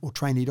along, or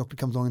trainee doctor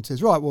comes along and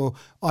says, right, well,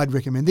 I'd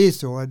recommend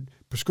this, or I'd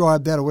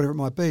prescribe that, or whatever it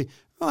might be.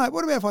 Right,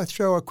 what about if I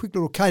throw a quick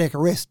little cardiac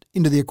arrest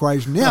into the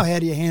equation? Now, how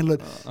do you handle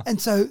it?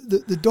 And so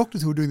the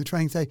doctors who are doing the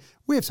training say,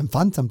 we have some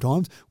fun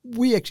sometimes.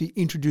 We actually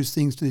introduce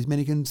things to these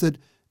mannequins that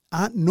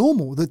aren't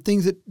normal, that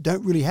things that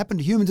don't really happen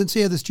to humans, and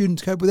see how the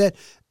students cope with that.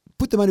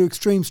 Put them under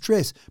extreme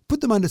stress,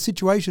 put them under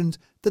situations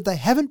that they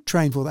haven't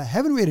trained for, they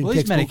haven't read in Well,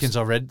 textbooks. these mannequins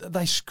I read,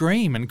 they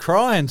scream and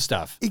cry and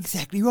stuff.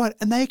 Exactly right.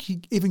 And they actually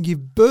even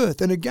give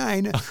birth. And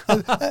again,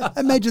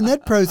 imagine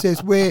that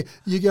process where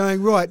you're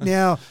going, right,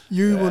 now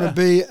you want to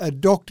be a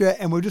doctor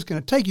and we're just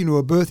going to take you to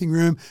a birthing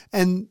room.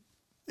 And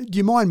do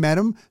you mind,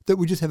 madam, that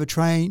we just have a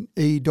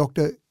trainee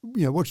doctor,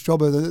 what's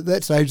job at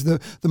that stage?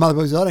 The mother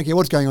says, I don't care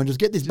what's going on, just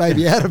get this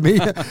baby out of me.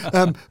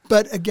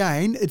 But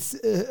again, it's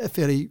a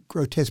fairly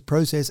grotesque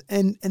process.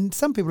 And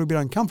some people are a bit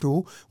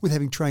uncomfortable with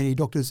having trainee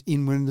doctors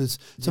in when there's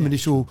some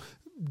initial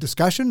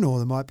discussion, or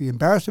they might be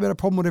embarrassed about a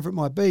problem, whatever it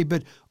might be.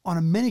 But on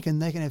a mannequin,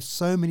 they can have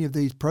so many of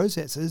these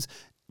processes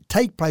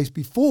take place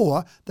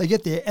before they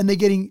get there, and they're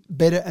getting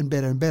better and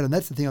better and better. And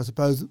that's the thing, I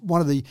suppose. One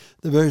of the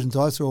versions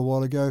I saw a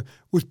while ago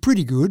was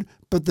pretty good,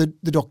 but the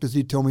doctors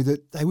did tell me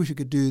that they wish it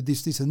could do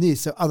this, this and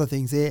this, so other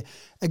things there.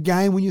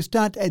 Again, when you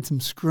start to add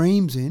some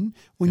screams in,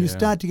 when you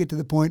start to get to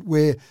the point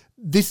where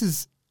this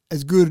is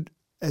as good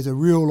as a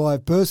real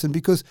live person,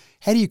 because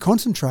how do you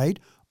concentrate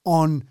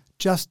on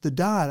just the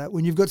data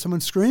when you've got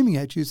someone screaming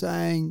at you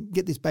saying,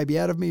 get this baby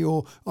out of me,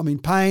 or I'm in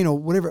pain, or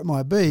whatever it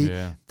might be?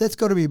 Yeah. That's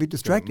got to be a bit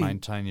distracting.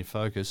 Maintain your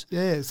focus.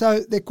 Yeah,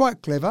 so they're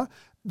quite clever.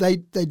 They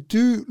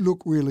do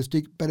look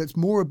realistic, but it's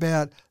more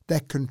about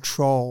that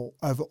control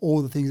over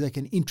all the things they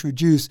can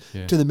introduce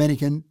to the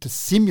mannequin to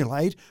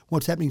simulate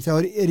what's happening. So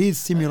it is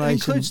simulation. It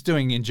includes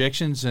doing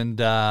injections and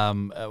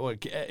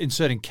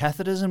inserting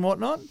catheters and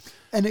whatnot.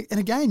 And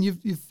again,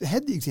 you've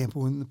had the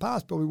example in the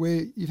past probably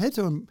where you've had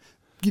someone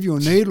give you a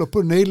needle or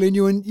put a needle in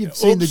you, and you've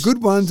seen the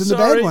good ones and the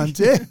bad ones.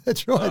 Yeah,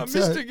 that's right. I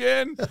missed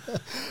again.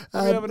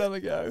 Let me have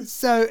another go.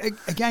 So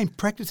again,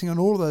 practicing on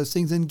all of those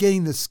things and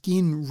getting the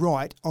skin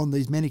right on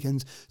these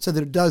mannequins so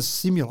that it does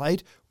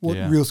simulate what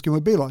real skin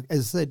would be like.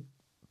 As I said,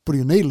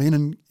 putting a needle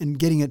in and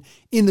getting it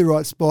in the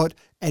right spot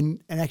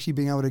and actually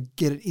being able to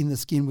get it in the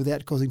skin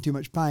without causing too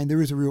much pain.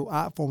 There is a real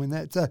art form in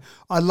that. So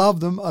I love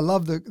them. I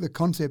love the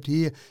concept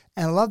here.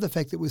 And I love the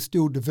fact that we're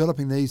still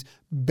developing these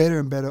better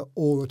and better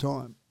all the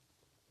time.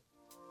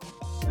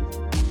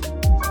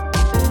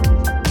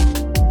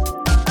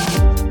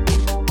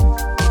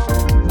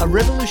 A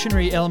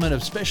revolutionary element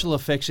of special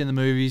effects in the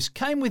movies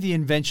came with the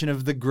invention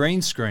of the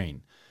green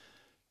screen.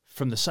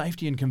 From the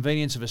safety and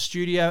convenience of a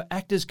studio,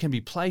 actors can be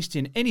placed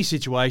in any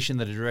situation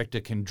that a director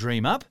can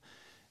dream up,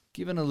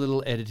 given a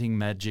little editing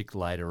magic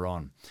later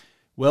on.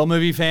 Well,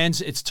 movie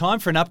fans, it's time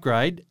for an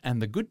upgrade,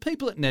 and the good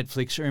people at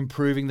Netflix are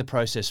improving the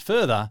process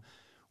further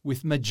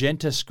with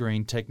magenta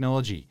screen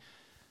technology.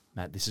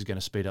 Matt, this is going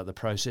to speed up the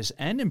process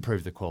and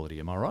improve the quality,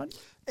 am I right?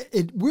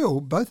 It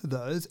will, both of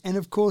those. And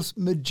of course,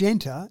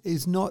 magenta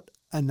is not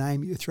a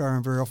name you throw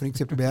around very often,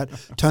 except about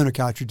toner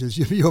cartridges.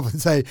 You often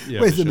say,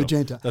 where's the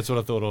magenta? That's what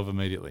I thought of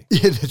immediately.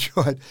 Yeah, that's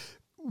right.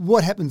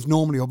 What happens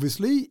normally,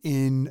 obviously,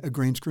 in a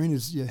green screen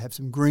is you have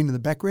some green in the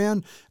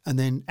background, and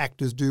then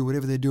actors do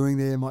whatever they're doing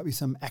there. Might be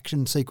some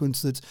action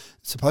sequence that's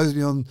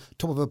supposedly on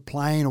top of a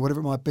plane or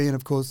whatever it might be. And,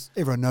 of course,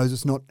 everyone knows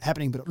it's not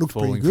happening, but it looks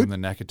Falling pretty good.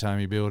 from the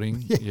Nakatomi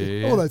building.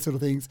 Yeah, all those sort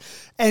of things.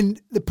 And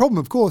the problem,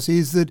 of course,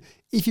 is that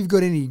if you've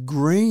got any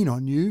green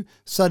on you,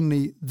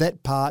 suddenly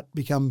that part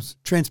becomes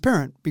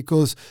transparent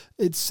because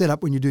it's set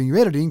up when you're doing your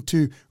editing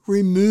to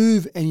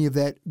remove any of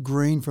that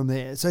green from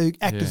there. So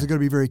actors have got to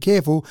be very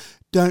careful.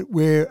 Don't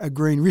wear a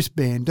green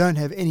wristband. Don't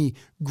have any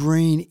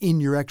green in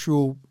your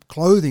actual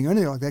clothing or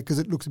anything like that, because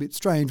it looks a bit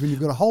strange when you've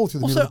got a hole through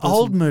the middle of the person.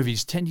 Old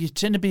movies tend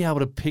to be able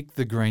to pick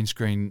the green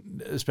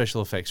screen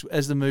special effects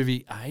as the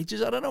movie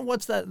ages. I don't know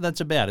what's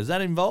that's about. Is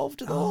that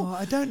involved at all?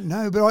 I don't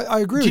know, but I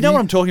agree with you. Do you know what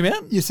I'm talking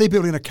about? You see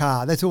people in a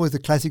car. That's always the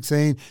classic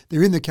scene.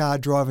 They're in the car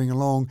driving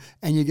along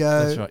and you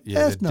go, that's right.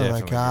 Yeah, that's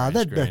not a car.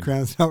 That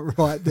background's not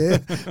right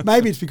there.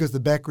 Maybe it's because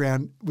the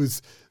background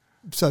was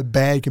so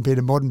bad compared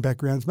to modern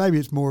backgrounds. Maybe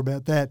it's more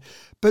about that.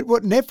 But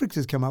what Netflix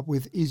has come up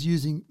with is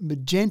using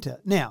magenta.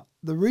 Now,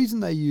 the reason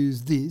they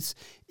use this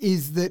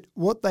is that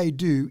what they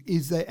do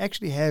is they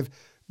actually have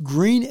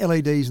green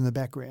LEDs in the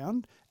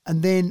background,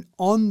 and then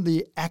on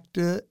the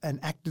actor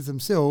and actors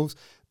themselves,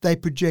 they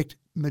project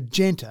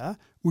magenta,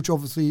 which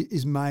obviously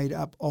is made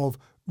up of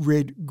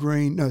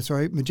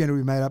magenta will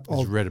be made up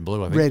It's of red and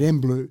blue, I think. red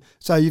and blue.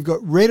 So you've got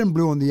red and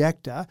blue on the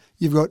actor,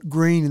 you've got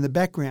green in the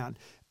background.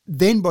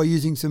 Then by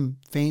using some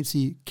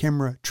fancy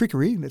camera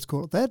trickery, let's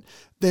call it that,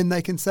 then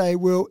they can say,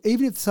 well,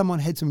 even if someone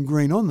had some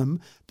green on them,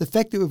 the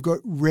fact that we've got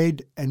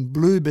red and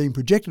blue being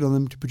projected on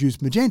them to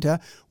produce magenta,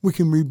 we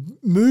can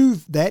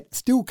remove that,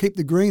 still keep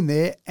the green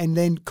there, and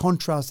then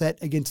contrast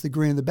that against the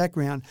green in the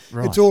background.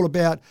 Right. It's all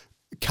about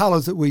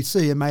colours that we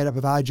see are made up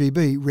of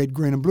RGB, red,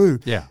 green and blue.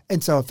 Yeah.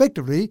 And so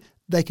effectively,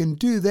 they can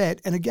do that.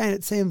 And again,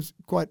 it seems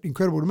quite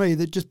incredible to me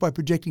that just by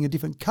projecting a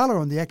different colour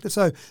on the actor,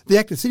 so the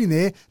actor sitting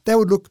there, they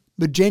would look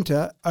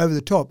magenta over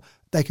the top.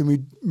 They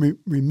can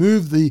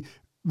remove the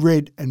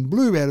red and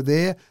blue out of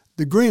there.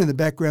 The green in the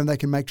background they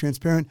can make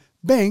transparent.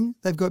 Bang,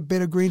 they've got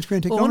better green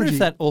screen technology. Well, I wonder if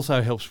that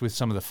also helps with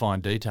some of the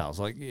fine details.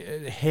 Like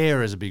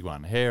hair is a big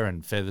one, hair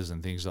and feathers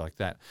and things like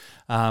that.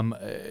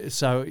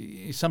 So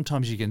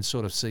sometimes you can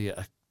sort of see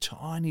a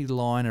tiny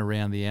line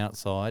around the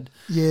outside.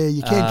 Yeah,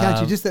 you can,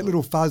 can't you? Just that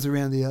little fuzz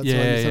around the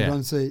outside you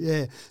sometimes see.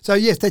 Yeah. So,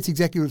 yes, that's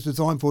exactly what it's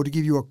designed for, to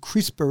give you a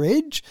crisper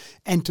edge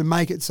and to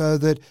make it so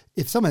that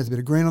if someone has a bit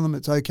of green on them,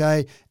 it's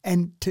okay,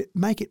 and to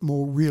make it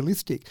more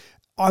realistic.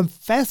 I'm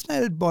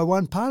fascinated by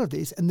one part of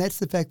this, and that's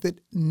the fact that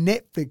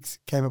Netflix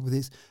came up with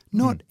this.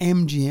 Not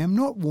MGM,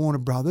 not Warner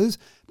Brothers,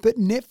 but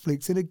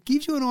Netflix. And it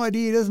gives you an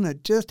idea, doesn't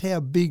it, just how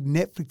big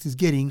Netflix is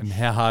getting. And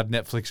how hard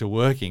Netflix are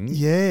working.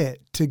 Yeah,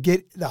 to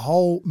get the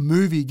whole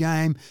movie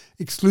game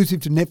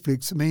exclusive to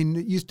Netflix. I mean,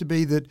 it used to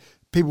be that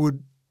people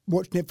would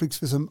watch Netflix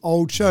for some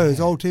old shows,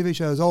 old TV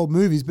shows, old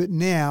movies, but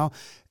now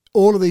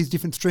all of these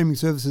different streaming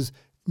services,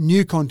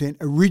 new content,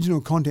 original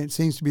content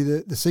seems to be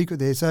the secret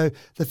there. So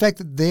the fact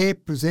that they're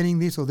presenting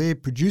this or they're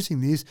producing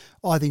this,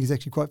 I think is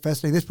actually quite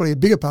fascinating. That's probably a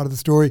bigger part of the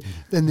story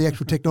than the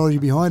actual technology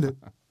behind it.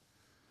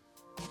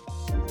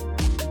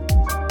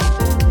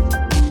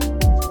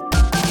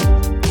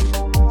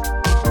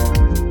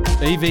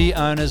 EV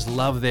owners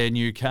love their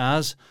new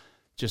cars.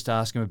 Just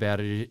ask them about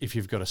it if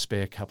you've got a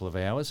spare couple of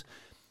hours.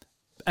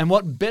 And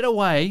what better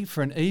way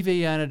for an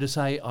EV owner to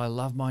say, I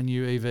love my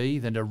new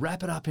EV, than to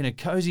wrap it up in a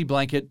cosy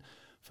blanket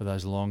for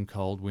those long,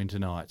 cold winter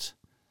nights.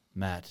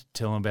 Matt,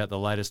 tell them about the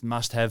latest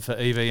must-have for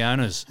EV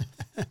owners.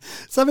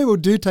 Some people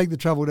do take the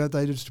trouble, don't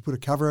they, just to put a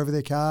cover over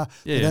their car.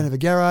 Yeah. They don't have a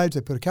garage,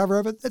 they put a cover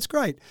over it. That's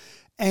great.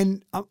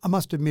 And I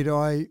must admit,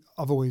 I've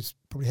always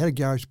probably had a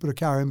garage to put a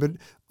car in, but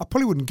I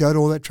probably wouldn't go to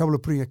all that trouble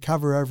of putting a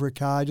cover over a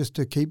car just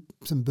to keep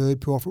some bird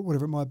poo off it,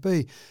 whatever it might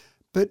be.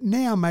 But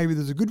now maybe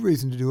there's a good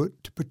reason to do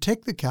it, to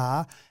protect the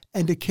car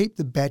and to keep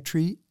the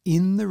battery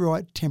in the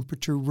right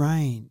temperature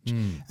range.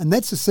 And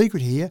that's the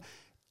secret here.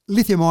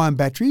 Lithium-ion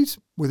batteries,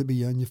 whether it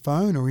be on your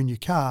phone or in your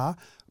car,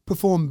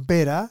 perform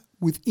better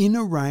within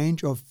a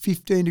range of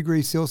 15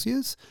 degrees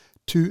Celsius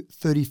to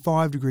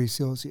 35 degrees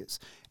Celsius.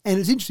 And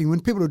it's interesting,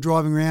 when people are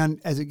driving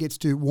around as it gets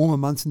to warmer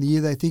months in the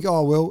year, they think,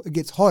 oh, well, it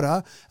gets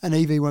hotter, an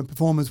EV won't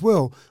perform as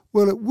well.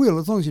 Well, it will,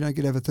 as long as you don't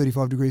get over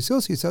 35 degrees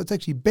Celsius. So it's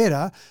actually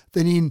better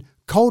than in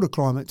colder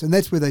climates. And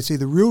that's where they see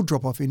the real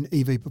drop-off in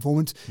EV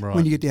performance,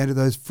 when you get down to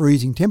those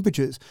freezing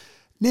temperatures.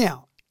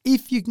 Now,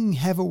 if you can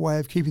have a way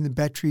of keeping the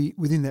battery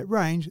within that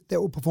range,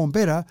 that will perform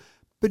better.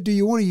 But do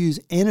you want to use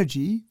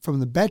energy from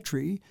the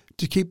battery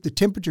to keep the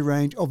temperature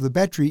range of the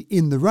battery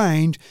in the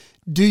range?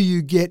 Do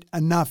you get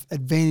enough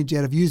advantage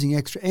out of using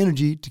extra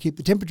energy to keep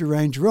the temperature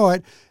range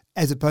right,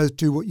 as opposed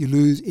to what you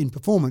lose in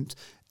performance?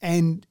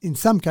 And in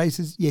some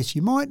cases, yes,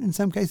 you might. In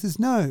some cases,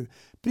 no.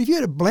 But if you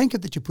had a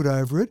blanket that you put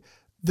over it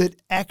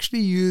that actually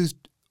used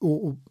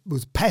or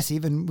was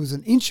passive and was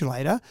an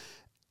insulator,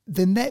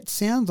 then that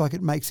sounds like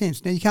it makes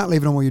sense. Now, you can't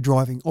leave it on while you're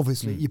driving,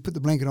 obviously. You put the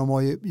blanket on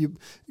while you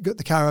got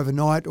the car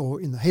overnight or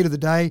in the heat of the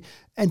day.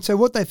 And so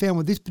what they found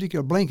with this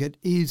particular blanket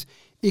is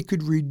it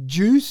could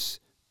reduce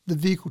the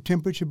vehicle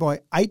temperature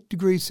by 8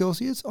 degrees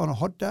Celsius on a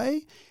hot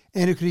day,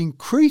 and it could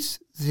increase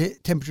the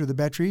temperature of the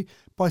battery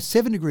by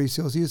 7 degrees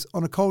Celsius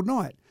on a cold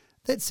night.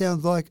 That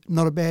sounds like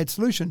not a bad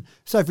solution.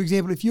 So, for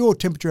example, if your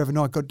temperature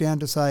overnight got down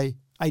to, say,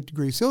 8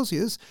 degrees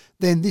Celsius,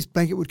 then this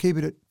blanket would keep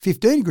it at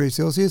 15 degrees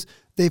Celsius.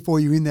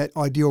 Therefore, you're in that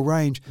ideal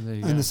range,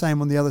 and the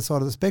same on the other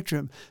side of the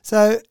spectrum.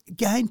 So,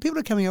 again, people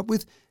are coming up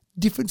with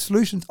different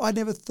solutions. I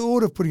never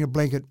thought of putting a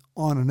blanket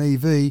on an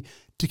EV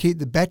to keep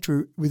the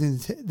battery within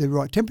the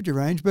right temperature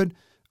range, but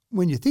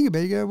when you think about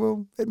it, you go,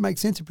 well, it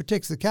makes sense. It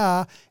protects the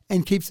car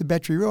and keeps the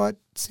battery right.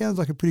 Sounds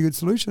like a pretty good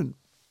solution.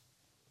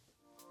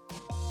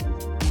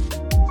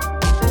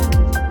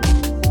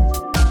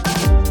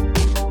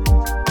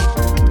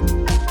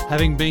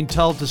 Having been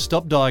told to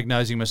stop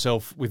diagnosing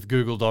myself with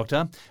Google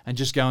Doctor and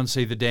just go and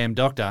see the damn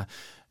doctor,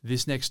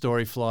 this next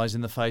story flies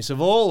in the face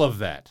of all of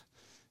that.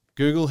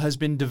 Google has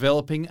been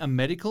developing a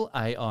medical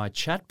AI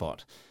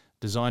chatbot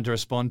designed to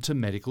respond to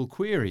medical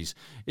queries.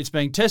 It's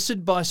being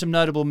tested by some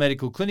notable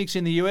medical clinics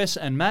in the US.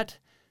 And Matt,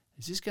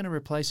 is this going to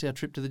replace our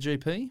trip to the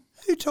GP?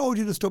 Who told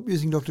you to stop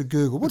using Dr.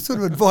 Google? What sort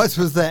of advice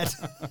was that?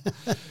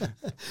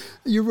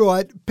 You're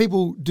right.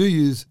 People do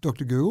use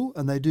Dr. Google,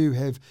 and they do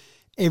have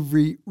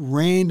every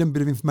random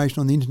bit of information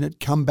on the internet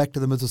come back to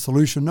them as a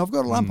solution. I've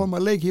got a lump on my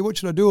leg here. What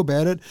should I do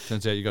about it?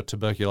 Turns out you got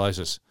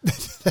tuberculosis.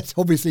 That's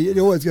obviously, it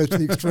always goes to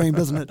the extreme,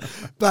 doesn't it?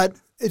 But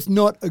it's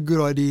not a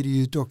good idea to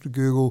use Dr.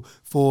 Google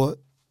for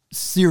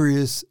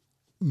serious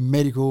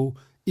medical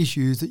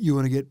issues that you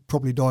want to get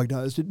properly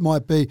diagnosed. It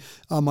might be,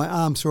 my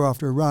arm's sore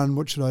after a run,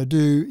 what should I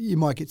do? You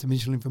might get some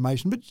initial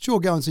information, but sure,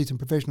 go and see some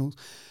professionals.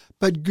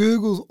 But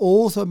Google's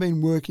also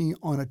been working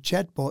on a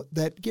chatbot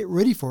that, get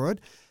ready for it,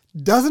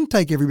 doesn't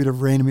take every bit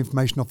of random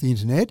information off the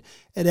internet.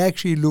 It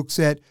actually looks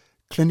at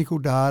clinical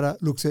data,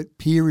 looks at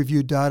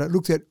peer-reviewed data,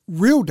 looks at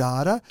real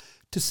data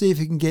to see if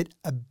it can get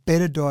a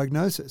better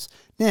diagnosis.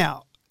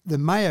 Now, the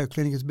Mayo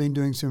Clinic has been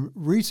doing some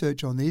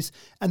research on this,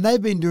 and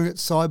they've been doing it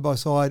side by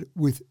side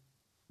with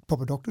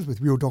proper doctors,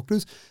 with real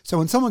doctors. So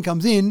when someone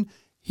comes in,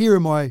 here are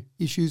my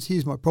issues,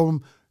 here's my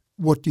problem,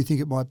 what do you think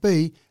it might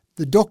be?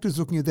 The doctor's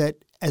looking at that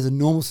as a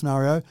normal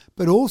scenario,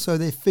 but also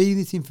they're feeding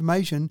this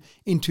information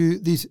into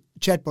this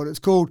chatbot. It's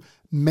called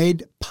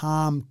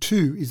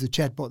MedPalm2 is the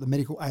chatbot, the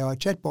medical AI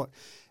chatbot.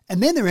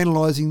 And then they're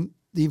analysing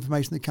the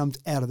information that comes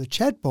out of the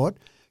chatbot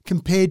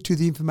compared to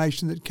the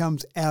information that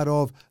comes out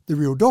of the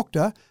real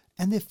doctor,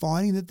 and they're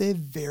finding that they're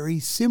very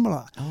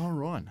similar. Oh,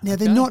 right. Now,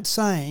 they're not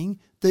saying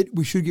that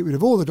we should get rid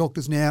of all the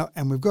doctors now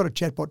and we've got a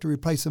chatbot to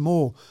replace them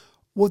all.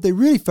 What they're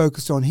really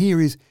focused on here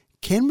is,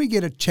 can we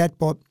get a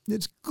chatbot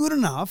that's good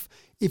enough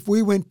if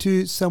we went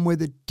to somewhere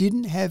that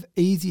didn't have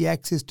easy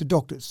access to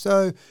doctors?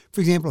 So,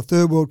 for example, a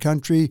third world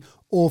country,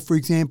 or, for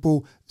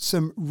example,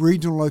 some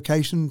regional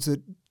locations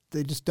that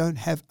they just don't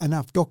have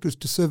enough doctors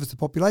to service the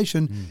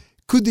population.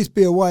 Could this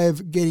be a way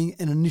of getting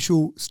an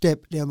initial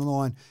step down the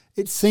line?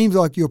 It seems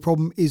like your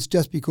problem is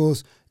just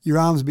because your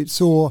arm's a bit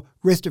sore,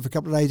 rest it for a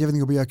couple of days,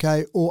 everything will be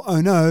okay. Or,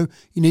 oh no,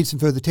 you need some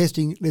further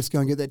testing, let's go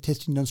and get that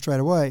testing done straight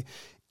away.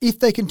 If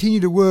they continue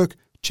to work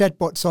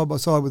chatbot side by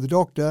side with the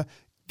doctor,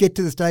 get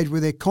to the stage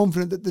where they're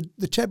confident that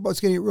the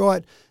chatbot's getting it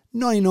right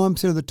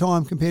 99% of the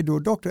time compared to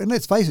a doctor, and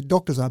let's face it,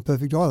 doctors aren't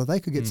perfect either, they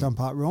could get some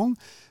part wrong,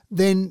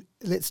 then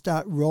let's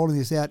start rolling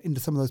this out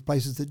into some of those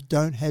places that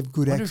don't have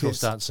good I wonder access. if you'll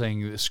start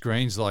seeing the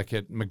screens like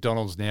at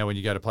McDonald's now when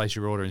you go to place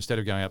your order, instead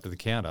of going up to the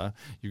counter,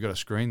 you've got a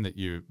screen that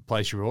you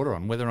place your order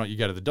on. Whether or not you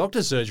go to the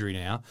doctor's surgery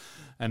now,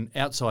 and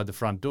outside the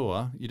front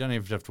door, you don't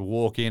even have to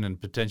walk in and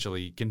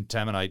potentially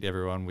contaminate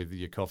everyone with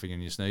your coughing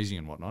and your sneezing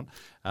and whatnot.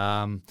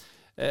 Have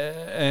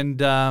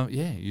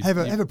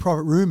a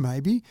private room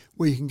maybe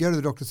where you can go to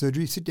the doctor's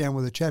surgery, sit down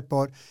with a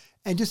chatbot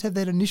and just have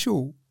that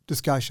initial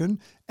discussion,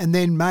 and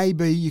then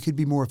maybe you could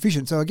be more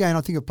efficient. So again,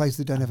 I think of places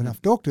that don't have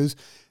enough doctors,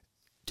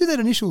 do that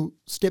initial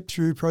step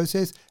through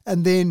process,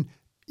 and then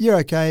you're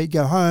okay,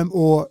 go home,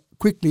 or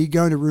quickly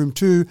go into room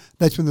 2.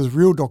 That's when there's a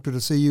real doctor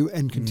to see you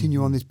and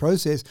continue on this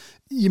process.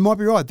 You might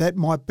be right. That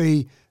might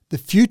be the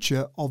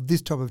future of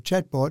this type of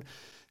chatbot.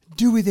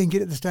 Do we then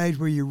get at the stage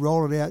where you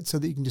roll it out so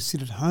that you can just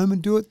sit at home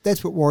and do it?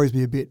 That's what worries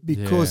me a bit,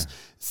 because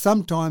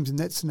sometimes in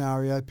that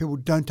scenario, people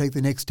don't take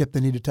the next step they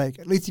need to take.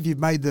 At least if you've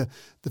made the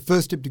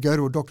first step to go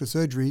to a doctor's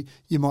surgery,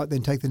 you might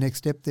then take the next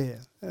step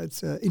there.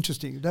 It's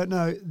interesting. I don't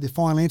know the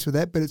final answer to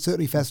that, but it's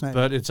certainly fascinating.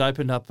 But it's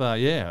opened up,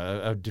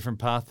 a different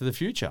path to the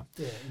future.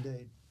 Yeah,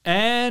 indeed.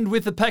 And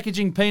with the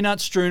packaging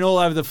peanuts strewn all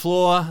over the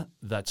floor,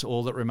 that's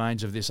all that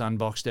remains of this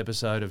unboxed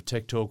episode of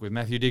Tech Talk with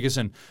Matthew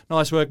Dickerson.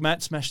 Nice work,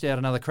 Matt. Smashed out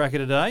another cracker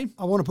today.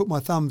 I want to put my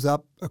thumbs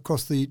up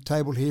across the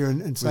table here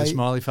and say... With a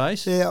smiley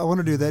face? Yeah, I want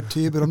to do that to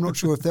you, but I'm not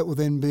sure if that will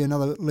then be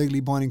another legally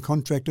binding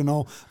contract and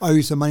I'll owe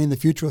you some money in the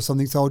future or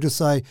something. So I'll just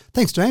say,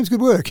 thanks, James. Good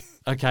work.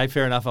 Okay,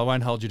 fair enough. I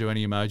won't hold you to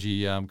any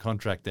emoji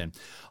contract then.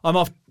 I'm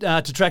off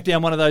to track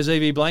down one of those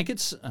EV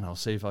blankets, and I'll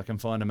see if I can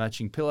find a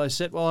matching pillow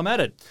set while I'm at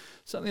it.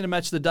 Something to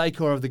match the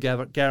decor of the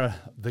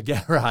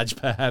garage,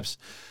 perhaps.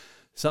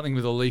 Something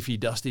with a leafy,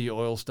 dusty,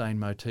 oil-stained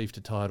motif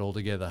to tie it all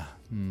together.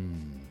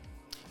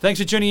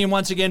 Thanks for tuning in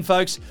once again,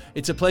 folks.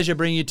 It's a pleasure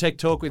bringing you Tech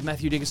Talk with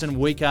Matthew Dickerson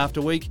week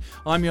after week.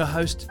 I'm your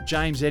host,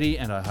 James Eddy,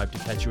 and I hope to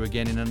catch you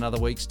again in another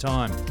week's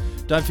time.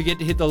 Don't forget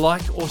to hit the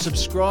like or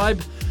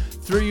subscribe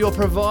through your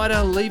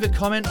provider, leave a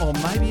comment, or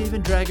maybe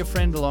even drag a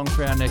friend along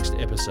for our next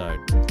episode.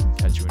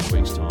 Catch you in a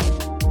week's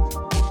time.